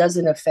institutions it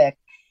doesn't affect.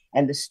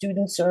 And the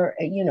students are,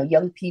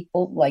 young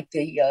people like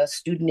the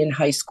student in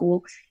high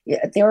school,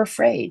 they're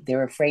afraid.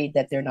 They're afraid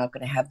that they're not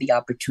going to have the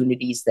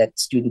opportunities that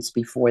students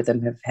before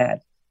them have had.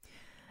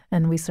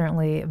 And we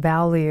certainly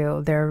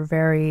value their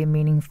very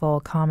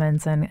meaningful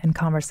comments and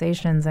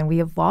conversations. And we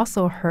have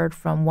also heard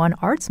from one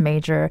arts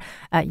major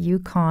at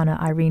UConn,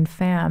 Irene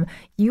Pham.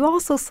 You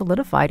also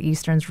solidified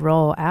Eastern's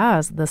role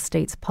as the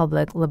state's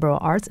public liberal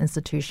arts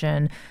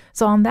institution.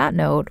 So on that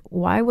note,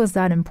 why was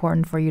that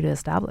important for you to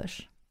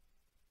establish?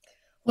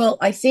 Well,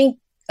 I think,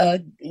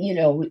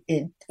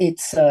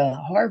 it's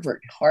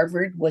Harvard.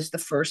 Harvard was the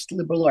first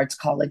liberal arts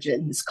college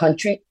in this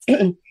country.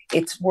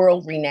 It's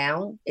world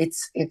renowned.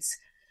 It's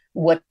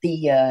what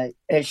the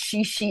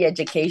she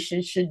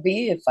education should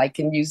be, if I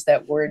can use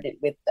that word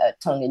with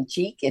tongue in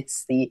cheek.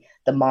 It's the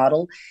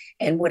model.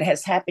 And what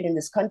has happened in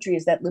this country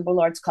is that liberal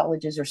arts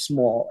colleges are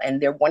small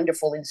and they're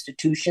wonderful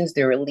institutions.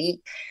 They're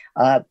elite,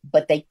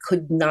 but they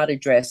could not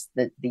address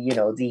the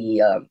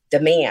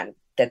demand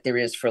that there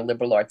is for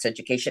liberal arts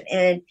education.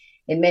 And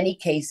in many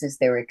cases,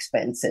 they're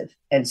expensive.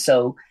 And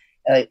so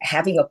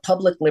having a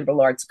public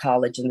liberal arts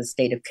college in the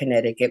state of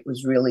Connecticut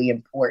was really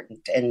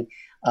important. And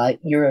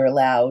you're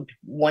allowed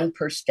one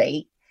per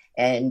state.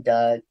 And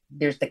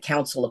there's the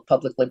Council of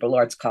Public Liberal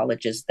Arts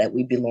Colleges that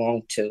we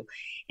belong to.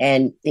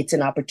 And it's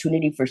an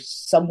opportunity for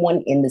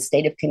someone in the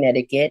state of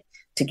Connecticut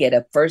to get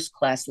a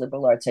first-class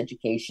liberal arts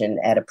education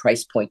at a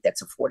price point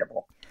that's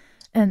affordable.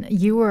 And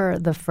you were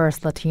the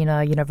first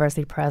Latina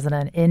university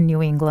president in New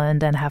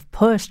England and have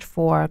pushed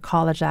for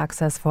college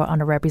access for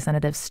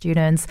underrepresented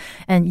students.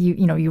 And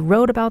you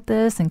wrote about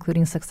this,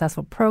 including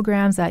successful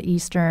programs at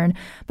Eastern.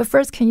 But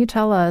first, can you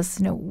tell us,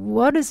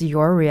 what is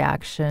your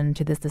reaction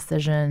to this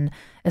decision,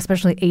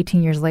 especially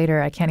 18 years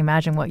later? I can't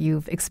imagine what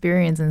you've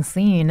experienced and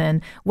seen.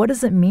 And what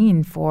does it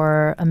mean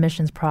for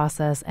admissions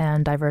process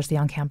and diversity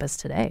on campus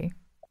today?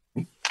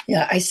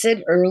 Yeah, I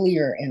said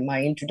earlier in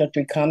my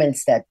introductory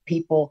comments that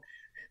people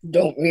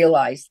don't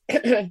realize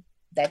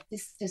that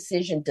this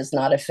decision does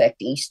not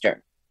affect Eastern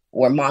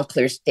or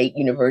Montclair State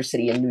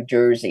University in New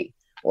Jersey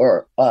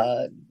or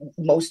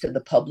most of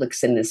the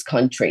publics in this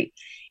country.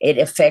 It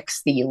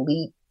affects the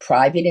elite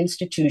private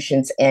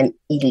institutions and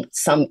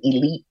some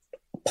elite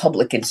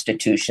public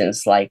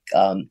institutions like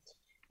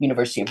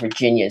University of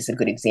Virginia is a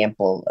good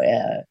example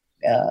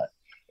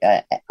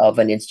of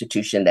an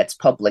institution that's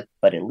public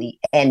but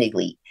elite.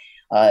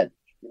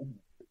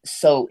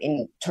 So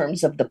in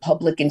terms of the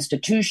public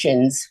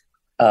institutions,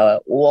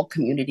 all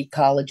community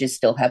colleges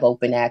still have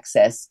open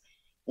access.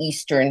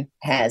 Eastern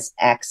has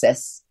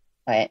access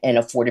and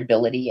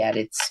affordability at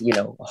its,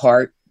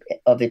 heart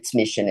of its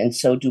mission. And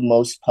so do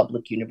most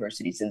public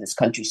universities in this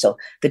country. So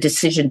the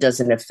decision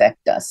doesn't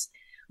affect us.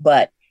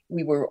 But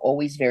we were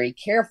always very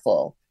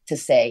careful to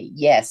say,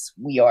 yes,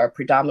 we are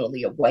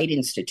predominantly a white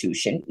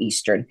institution,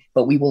 Eastern,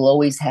 but we will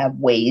always have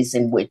ways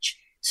in which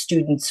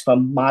students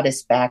from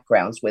modest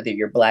backgrounds, whether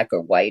you're Black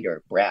or white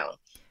or brown,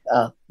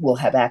 will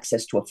have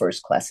access to a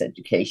first-class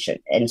education.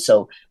 And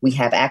so we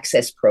have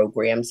access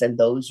programs, and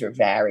those are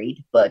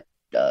varied. But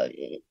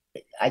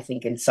I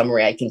think in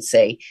summary, I can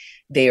say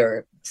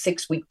they're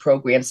 6-week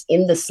programs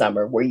in the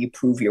summer where you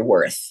prove your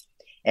worth.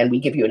 And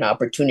we give you an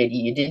opportunity.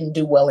 You didn't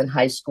do well in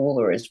high school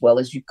or as well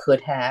as you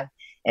could have,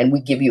 and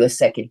we give you a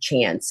second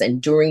chance.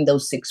 And during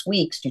those 6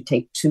 weeks, you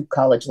take 2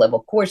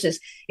 college-level courses.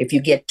 If you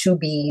get 2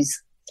 Bs,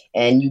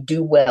 and you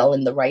do well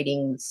in the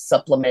writing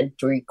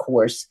supplementary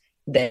course,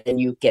 then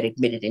you get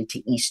admitted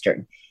into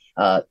Eastern.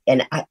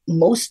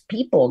 Most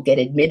people get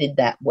admitted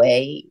that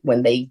way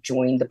when they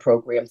join the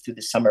program through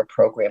the summer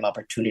program,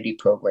 opportunity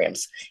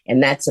programs.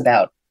 And that's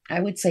about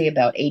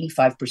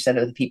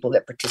 85% of the people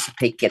that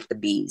participate get the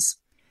Bs.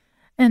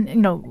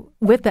 And,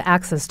 with the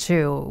access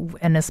to,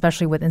 and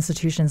especially with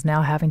institutions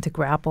now having to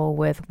grapple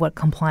with what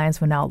compliance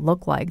would now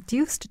look like,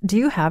 do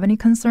you have any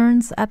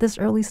concerns at this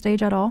early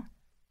stage at all?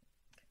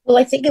 Well,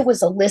 I think it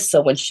was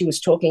Alyssa when she was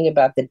talking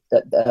about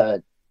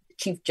the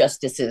Chief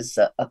Justice's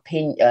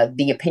opinion,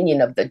 the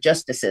opinion of the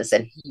justices,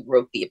 and he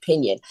wrote the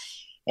opinion.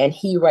 And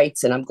he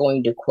writes, and I'm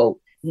going to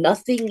quote,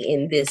 "Nothing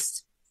in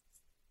this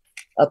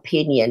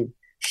opinion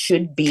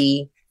should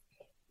be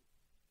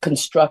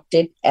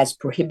constructed as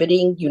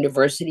prohibiting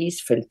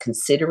universities from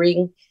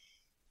considering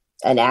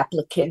an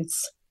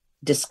applicant's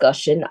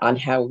discussion on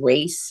how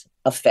race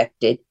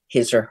affected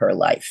his or her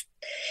life."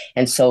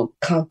 And so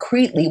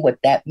concretely, what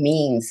that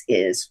means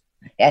is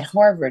At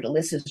Harvard,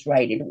 Alyssa's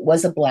right. It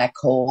was a black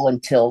hole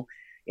until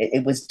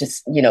it was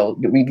just,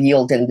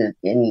 revealed in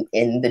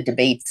the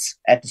debates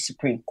at the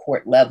Supreme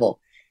Court level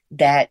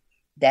that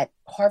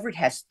Harvard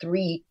has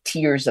 3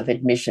 tiers of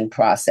admission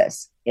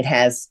process. It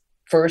has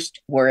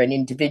first where an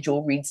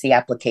individual reads the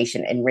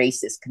application and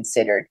race is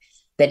considered.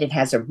 Then it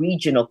has a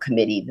regional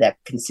committee that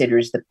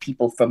considers the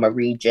people from a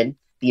region,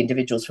 the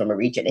individuals from a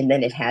region. And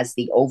then it has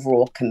the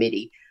overall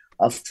committee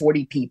of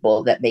 40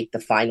 people that make the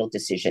final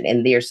decision.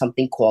 And there's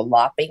something called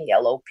lopping,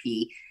 LOP,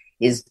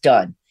 is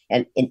done.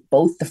 And in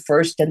both the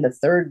first and the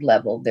third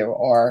level, there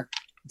are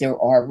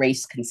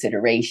race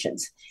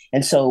considerations.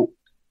 And so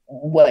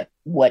what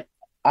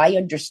I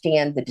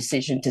understand the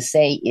decision to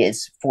say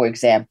is, for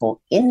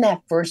example, in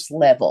that first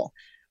level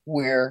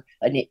where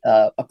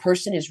a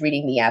person is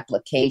reading the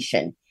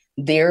application,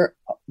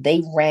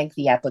 they rank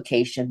the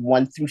application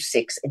 1 through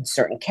 6 in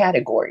certain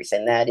categories,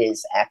 and that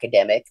is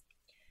academic,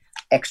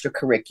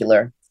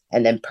 extracurricular,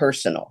 and then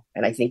personal.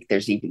 And I think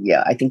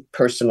I think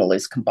personal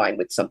is combined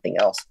with something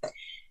else.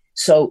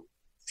 So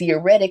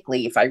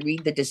theoretically, if I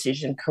read the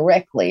decision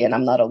correctly, and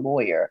I'm not a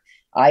lawyer,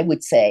 I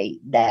would say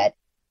that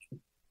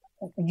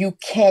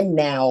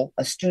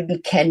a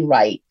student can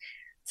write,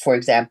 for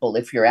example,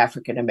 if you're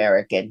African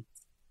American,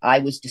 I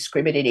was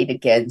discriminated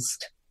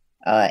against,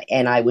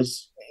 and I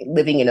was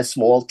living in a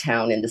small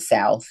town in the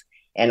South,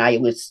 and I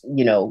was,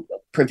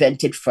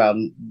 prevented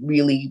from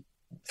really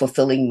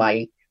fulfilling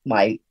my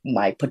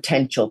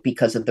potential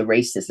because of the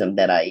racism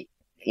that I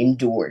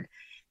endured.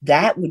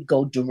 That would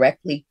go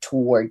directly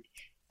toward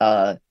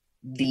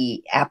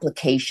the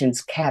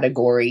application's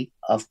category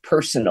of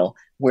personal,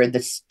 where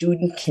the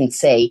student can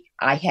say,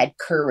 I had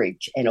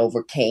courage and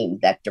overcame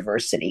that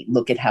diversity.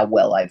 Look at how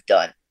well I've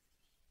done.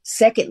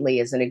 Secondly,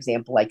 as an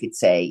example, I could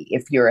say,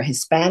 if you're a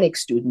Hispanic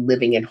student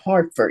living in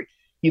Hartford,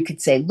 you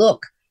could say,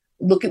 look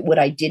at what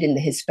I did in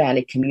the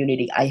Hispanic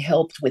community. I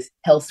helped with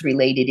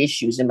health-related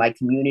issues in my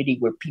community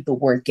where people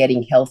weren't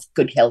getting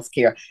good health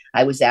care.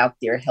 I was out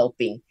there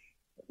helping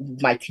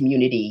my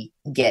community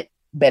get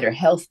better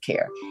health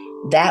care.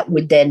 That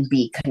would then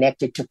be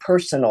connected to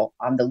personal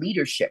on the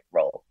leadership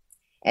role.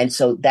 And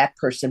so that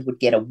person would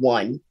get a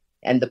 1.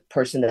 And the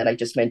person that I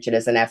just mentioned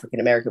as an African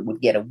American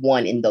would get a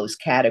 1 in those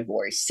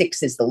categories.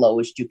 6 is the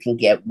lowest you can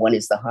get, 1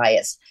 is the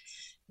highest.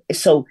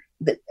 So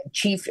the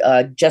Chief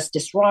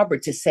Justice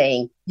Roberts is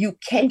saying you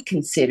can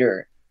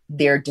consider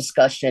their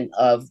discussion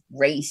of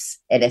race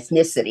and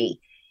ethnicity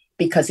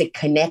because it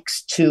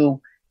connects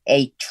to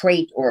a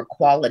trait or a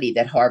quality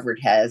that Harvard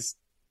has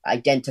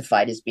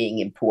identified as being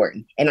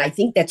important. And I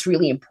think that's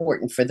really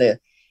important for the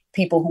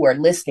people who are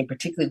listening,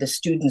 particularly the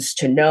students,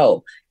 to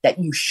know that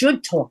you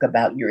should talk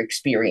about your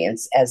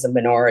experience as a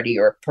minority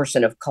or a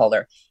person of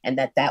color, and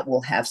that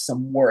will have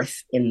some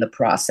worth in the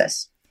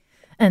process.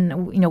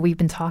 And, we've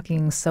been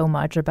talking so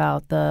much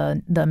about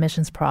the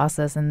admissions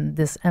process and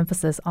this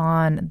emphasis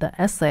on the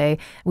essay.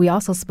 We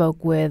also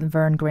spoke with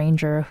Vern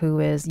Granger, who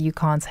is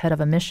UConn's head of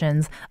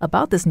admissions,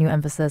 about this new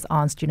emphasis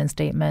on student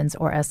statements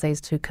or essays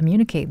to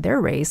communicate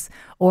their race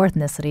or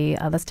ethnicity.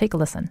 Let's take a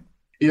listen.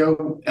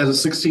 As a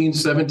 16,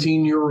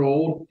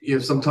 17-year-old,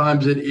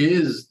 sometimes it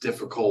is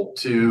difficult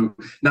to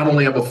not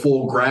only have a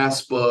full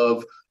grasp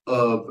of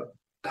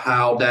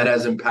how that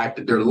has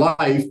impacted their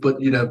life, but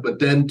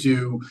then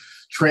to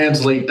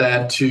translate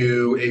that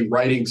to a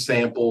writing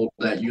sample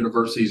that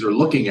universities are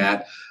looking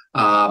at.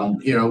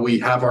 We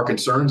have our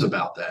concerns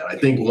about that. I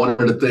think one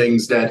of the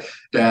things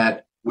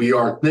that we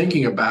are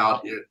thinking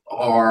about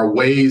are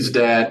ways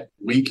that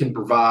we can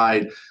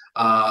provide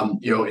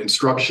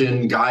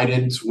instruction,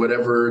 guidance,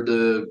 whatever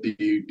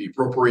the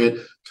appropriate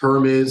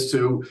term is,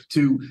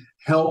 to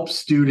help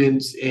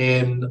students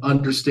in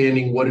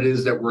understanding what it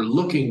is that we're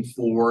looking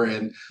for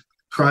and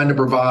trying to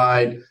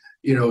provide,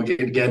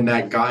 again,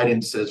 that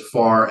guidance as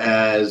far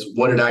as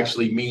what it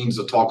actually means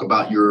to talk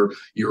about your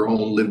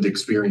own lived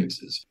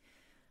experiences.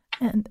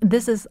 And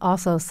this is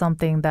also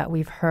something that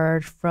we've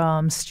heard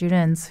from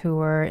students who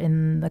were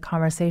in the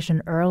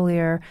conversation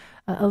earlier.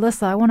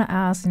 Alyssa, I want to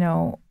ask,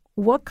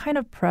 what kind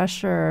of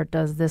pressure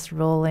does this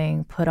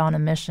ruling put on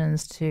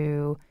admissions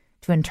to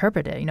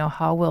interpret it?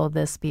 How will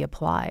this be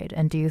applied?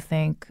 And do you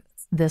think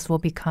this will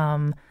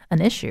become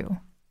an issue?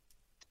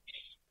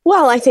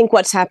 Well, I think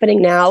what's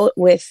happening now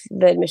with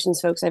the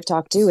admissions folks I've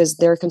talked to is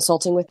they're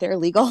consulting with their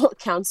legal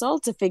counsel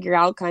to figure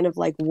out kind of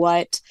like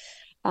what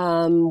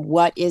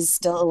is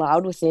still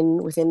allowed within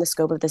the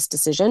scope of this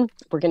decision.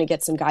 We're going to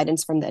get some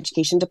guidance from the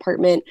education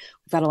department.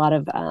 We've got a lot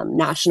of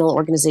national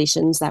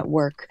organizations that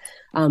work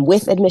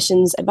with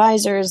admissions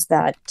advisors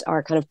that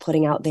are kind of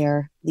putting out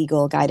their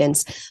legal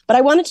guidance. But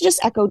I wanted to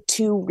just echo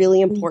 2 really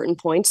important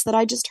points that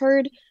I just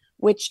heard,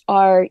 which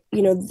are,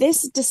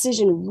 this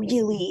decision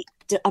really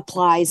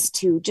applies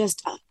to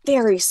just a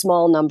very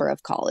small number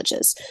of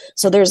colleges.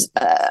 So there's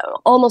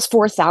almost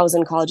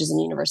 4,000 colleges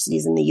and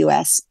universities in the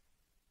U.S.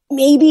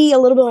 Maybe a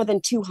little bit more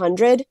than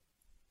 200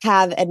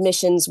 have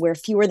admissions where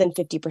fewer than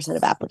 50%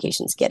 of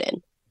applications get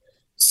in.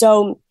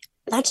 So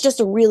that's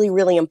just a really,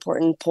 really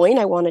important point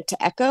I wanted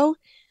to echo.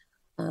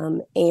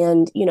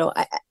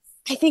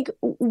 I think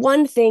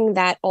one thing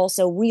that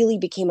also really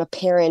became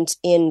apparent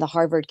in the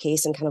Harvard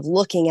case and kind of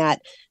looking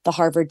at the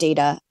Harvard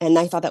data, and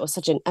I thought that was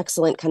such an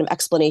excellent kind of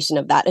explanation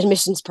of that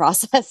admissions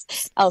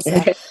process,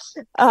 Elsa.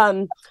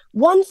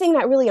 One thing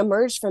that really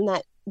emerged from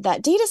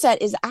that data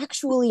set is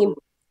actually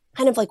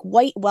kind of like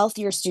white,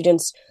 wealthier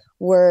students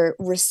were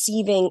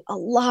receiving a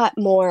lot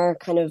more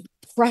kind of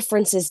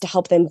preferences to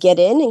help them get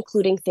in,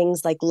 including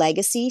things like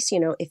legacies,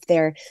 if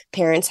their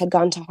parents had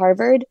gone to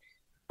Harvard.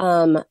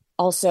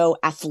 Also,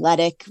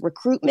 athletic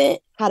recruitment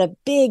had a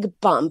big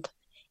bump,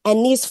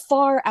 and these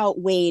far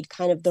outweighed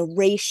kind of the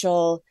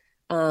racial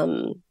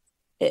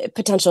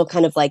potential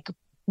kind of like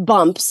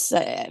bumps,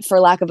 for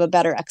lack of a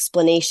better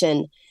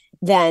explanation,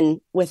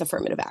 than with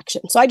affirmative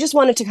action. So I just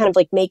wanted to kind of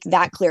like make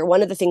that clear.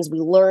 One of the things we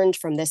learned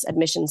from this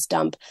admissions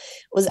dump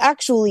was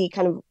actually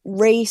kind of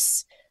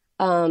race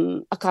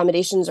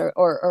accommodations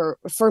or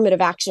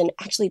affirmative action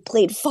actually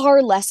played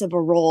far less of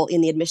a role in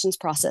the admissions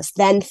process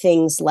than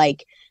things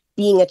like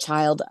being a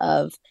child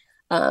of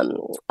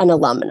an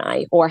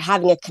alumni, or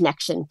having a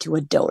connection to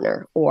a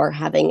donor, or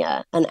having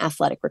an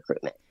athletic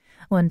recruitment.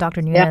 Well, and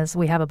Dr. Nunez,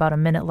 we have about a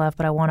minute left,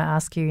 but I want to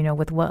ask you,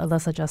 with what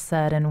Alyssa just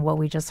said and what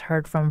we just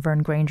heard from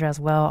Vern Granger as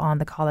well on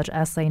the college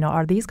essay,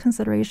 are these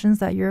considerations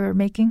that you're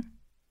making?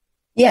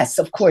 Yes,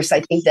 of course.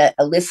 I think that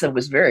Alyssa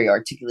was very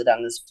articulate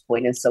on this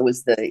point, and so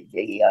was the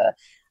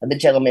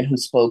gentleman who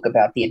spoke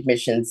about the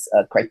admissions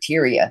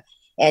criteria.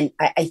 And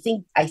I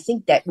think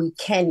that we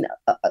can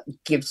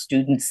give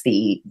students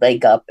the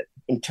leg up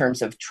in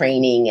terms of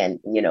training and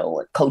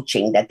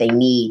coaching that they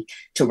need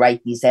to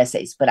write these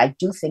essays. But I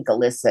do think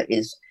Alyssa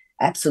is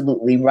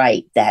absolutely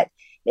right that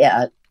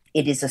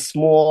it is a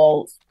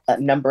small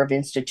number of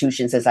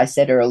institutions, as I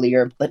said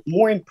earlier. But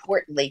more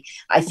importantly,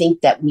 I think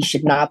that we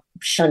should not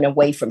shun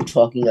away from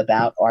talking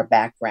about our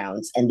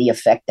backgrounds and the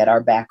effect that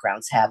our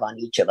backgrounds have on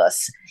each of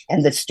us.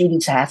 And the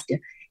students have to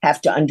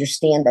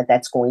understand that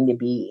that's going to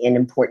be an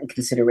important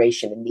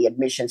consideration in the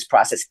admissions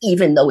process,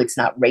 even though it's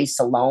not race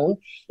alone.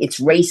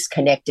 It's race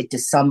connected to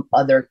some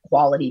other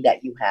quality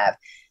that you have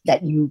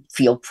that you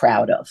feel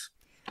proud of.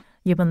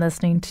 You've been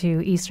listening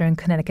to Eastern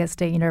Connecticut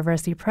State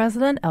University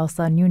President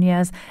Elsa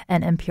Nunez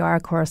and NPR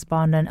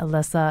correspondent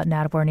Alyssa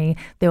Nadworny.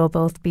 They will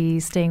both be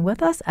staying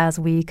with us as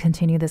we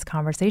continue this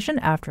conversation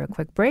after a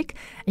quick break.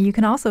 And you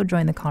can also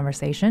join the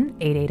conversation,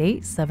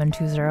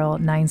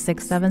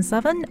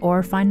 888-720-9677,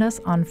 or find us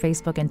on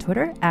Facebook and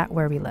Twitter at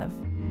Where We Live.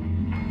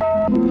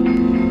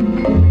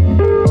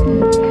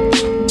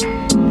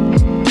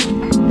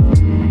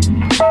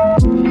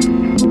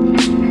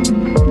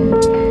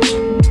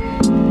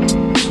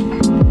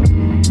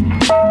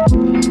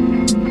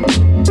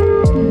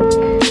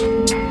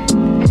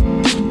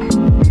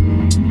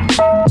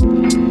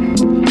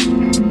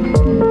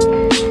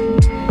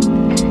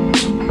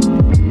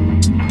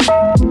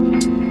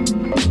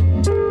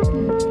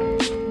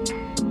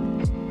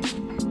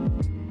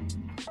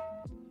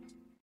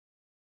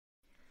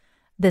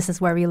 This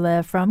is Where We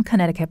Live from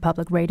Connecticut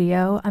Public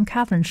Radio. I'm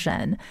Catherine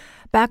Shen.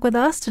 Back with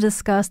us to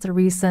discuss the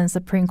recent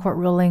Supreme Court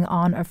ruling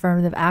on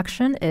affirmative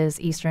action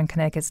is Eastern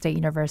Connecticut State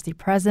University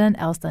President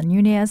Elsa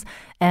Nunez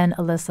and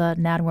Alyssa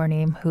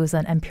Nadworny, who's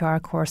an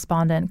NPR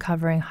correspondent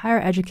covering higher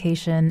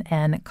education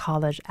and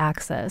college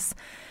access.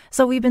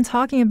 So we've been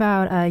talking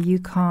about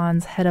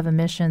UConn's head of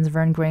admissions,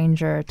 Vern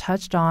Granger,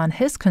 touched on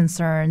his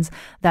concerns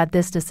that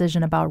this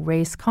decision about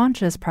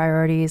race-conscious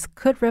priorities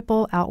could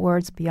ripple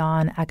outwards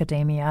beyond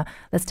academia.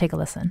 Let's take a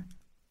listen.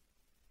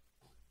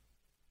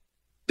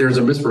 There's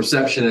a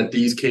misperception that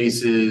these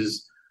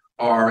cases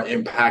are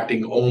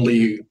impacting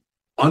only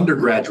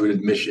undergraduate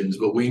admissions,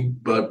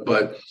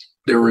 but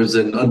there is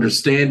an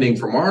understanding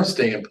from our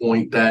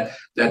standpoint that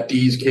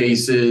these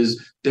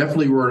cases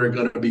definitely were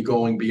going to be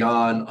going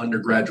beyond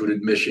undergraduate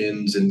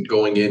admissions and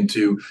going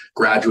into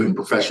graduate and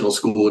professional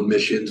school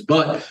admissions,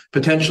 but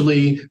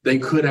potentially they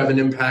could have an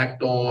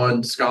impact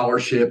on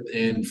scholarship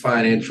and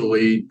financial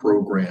aid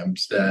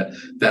programs that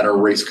are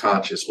race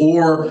conscious,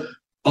 or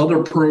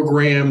other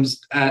programs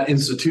at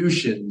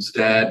institutions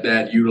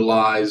that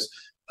utilize,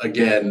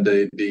 again,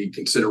 the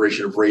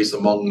consideration of race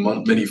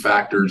among many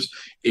factors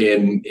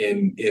in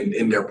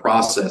their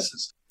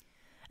processes.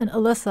 And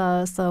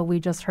Alyssa, so we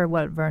just heard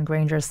what Vern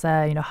Granger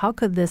said. How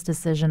could this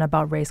decision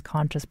about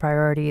race-conscious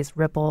priorities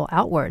ripple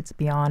outwards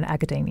beyond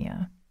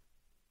academia?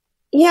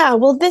 Yeah,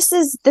 well, this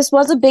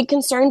was a big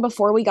concern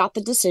before we got the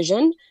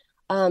decision.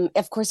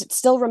 Of course, it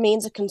still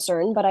remains a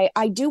concern, but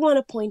I do want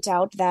to point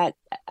out that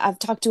I've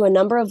talked to a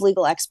number of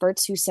legal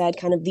experts who said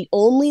kind of the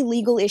only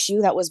legal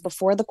issue that was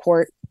before the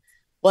court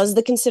was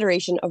the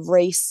consideration of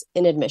race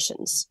in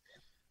admissions.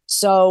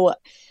 So,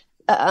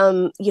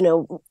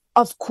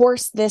 of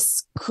course,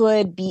 this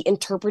could be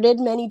interpreted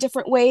many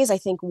different ways. I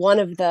think one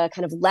of the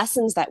kind of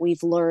lessons that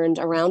we've learned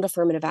around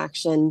affirmative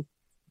action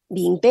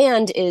being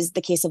banned is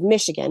the case of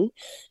Michigan.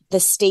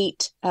 The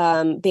state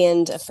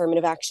banned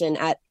affirmative action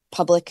at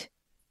public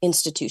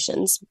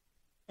institutions.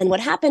 And what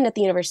happened at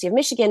the University of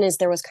Michigan is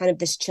there was kind of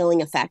this chilling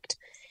effect.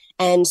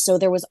 And so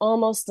there was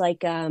almost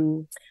like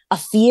a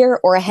fear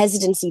or a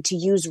hesitancy to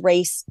use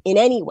race in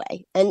any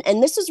way.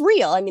 And this is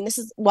real. I mean, this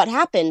is what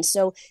happened.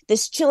 So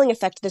this chilling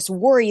effect, this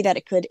worry that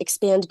it could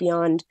expand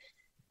beyond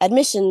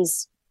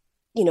admissions,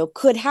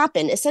 could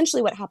happen.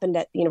 Essentially what happened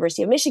at the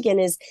University of Michigan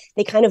is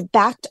they kind of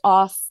backed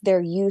off their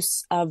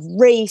use of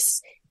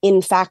race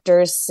in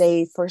factors,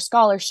 say, for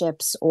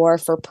scholarships or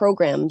for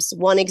programs.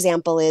 One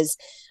example is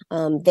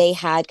they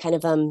had kind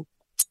of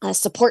a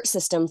support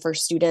system for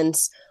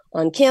students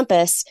on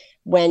campus.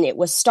 When it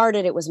was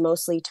started, it was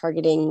mostly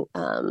targeting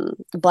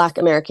Black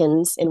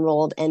Americans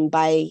enrolled. And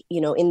by,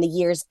 in the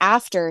years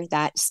after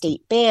that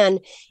state ban,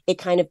 it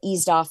kind of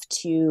eased off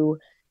to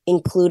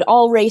include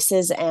all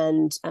races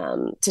and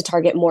to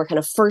target more kind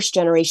of first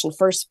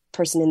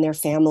person in their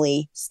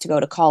family to go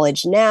to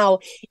college. Now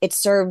it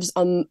serves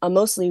a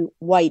mostly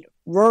white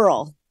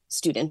rural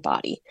student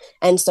body.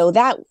 And so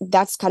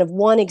that's kind of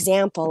one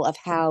example of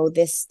how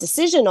this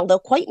decision, although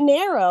quite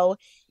narrow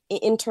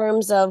in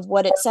terms of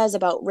what it says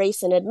about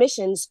race and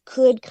admissions,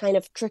 could kind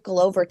of trickle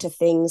over to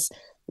things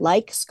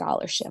like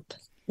scholarship,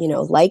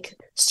 like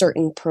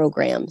certain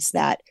programs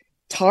that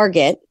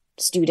target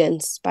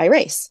students by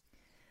race.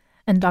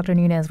 And Dr.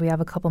 Nunez, we have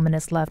a couple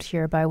minutes left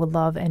here, but I would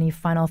love any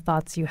final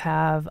thoughts you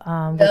have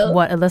with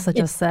what Alyssa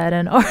just said.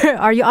 And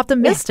are you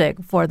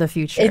optimistic for the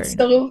future?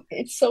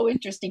 It's so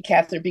interesting,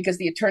 Catherine, because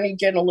the Attorney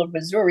General of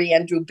Missouri,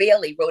 Andrew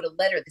Bailey, wrote a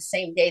letter the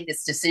same day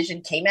this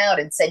decision came out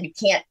and said you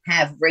can't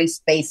have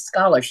race-based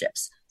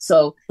scholarships.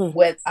 So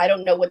I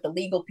don't know what the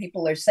legal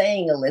people are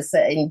saying,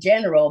 Alyssa, in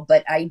general,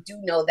 but I do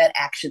know that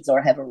actions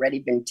have already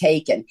been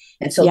taken.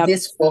 And so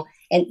this will,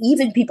 and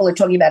even people are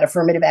talking about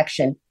affirmative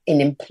action in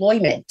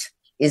employment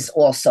is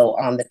also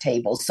on the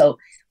table. So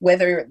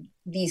whether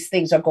these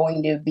things are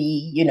going to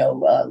be,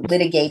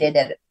 litigated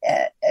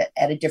at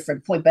a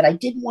different point. But I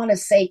did want to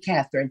say,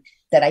 Catherine,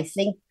 that I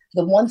think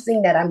the one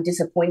thing that I'm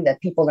disappointed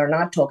that people are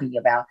not talking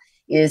about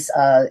is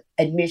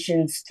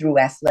admissions through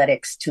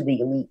athletics to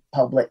the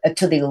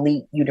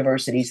elite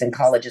universities and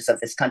colleges of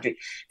this country.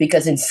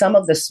 Because in some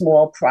of the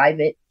small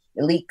private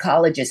elite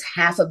colleges,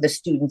 half of the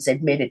students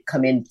admitted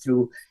come in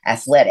through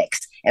athletics.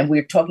 And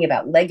we're talking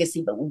about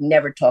legacy, but we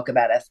never talk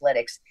about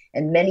athletics.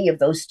 And many of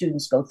those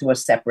students go through a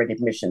separate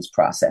admissions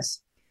process.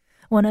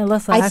 Well,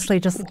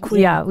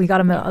 Alyssa, we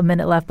got a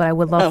minute left, but I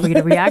would love for you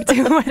to react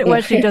to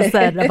what she just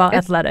said about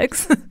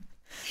athletics.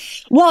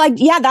 Well,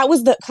 that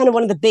was the kind of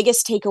one of the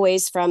biggest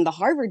takeaways from the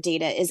Harvard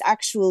data is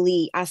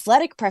actually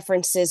athletic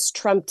preferences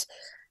trumped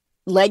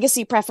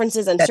legacy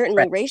preferences and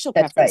certainly racial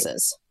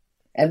preferences. Right.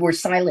 And we're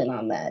silent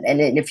on that. And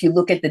if you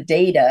look at the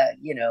data,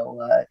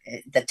 the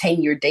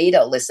 10-year data,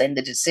 Alyssa, in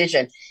the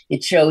decision,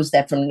 it shows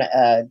that from,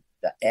 I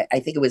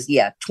think it was,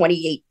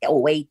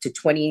 2808 to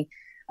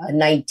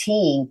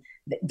 2019,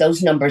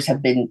 those numbers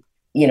have been,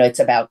 it's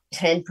about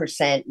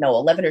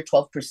 11 or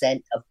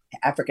 12% of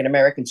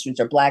African-American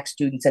students are Black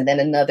students, and then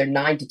another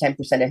 9 to 10%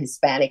 of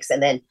Hispanics,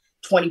 and then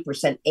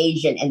 20%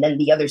 Asian, and then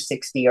the other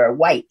 60 are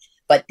white.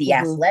 But the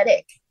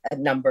athletic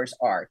numbers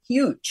are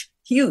huge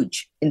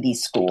in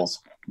these schools.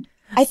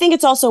 I think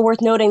it's also worth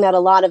noting that a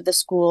lot of the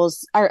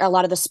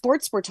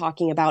sports we're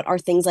talking about are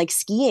things like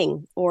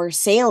skiing or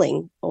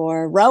sailing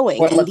or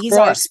rowing. And these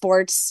are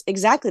sports,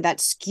 exactly, that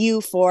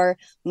skew for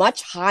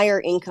much higher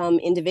income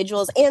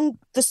individuals and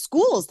the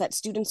schools that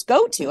students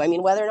go to. I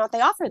mean, whether or not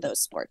they offer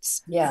those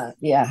sports. Yeah.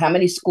 How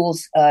many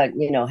schools,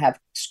 have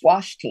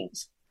squash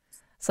teams?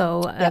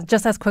 So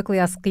just as quickly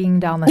as skiing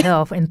down the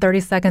hill, in 30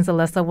 seconds,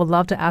 Alyssa, would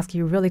love to ask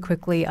you really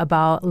quickly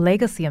about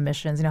legacy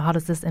admissions. How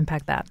does this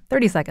impact that?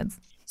 30 seconds.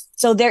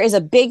 So there is a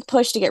big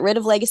push to get rid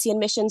of legacy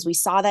admissions. We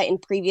saw that in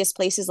previous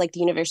places like the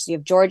University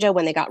of Georgia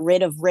when they got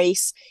rid of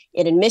race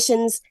in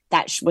admissions.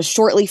 That was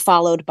shortly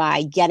followed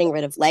by getting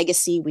rid of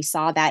legacy. We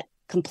saw that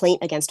complaint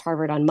against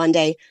Harvard on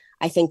Monday.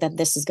 I think that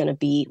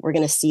we're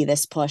going to see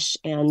this push,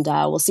 and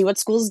we'll see what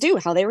schools do,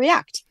 how they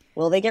react.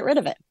 Will they get rid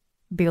of it?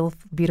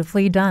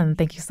 Beautifully done.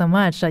 Thank you so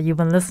much. You've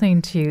been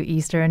listening to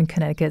Eastern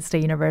Connecticut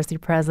State University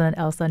President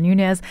Elsa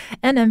Nunez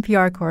and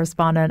NPR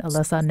correspondent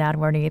Alyssa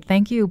Nadworny.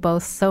 Thank you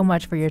both so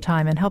much for your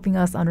time and helping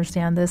us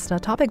understand this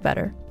topic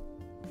better.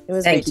 It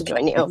was great to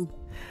join you.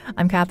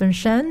 I'm Catherine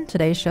Shen.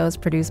 Today's show is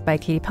produced by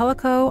Katie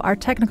Pellico. Our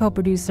technical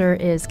producer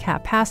is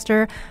Kat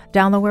Pastor.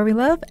 Download Where We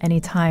Live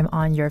anytime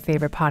on your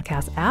favorite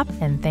podcast app.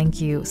 And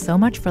thank you so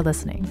much for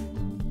listening.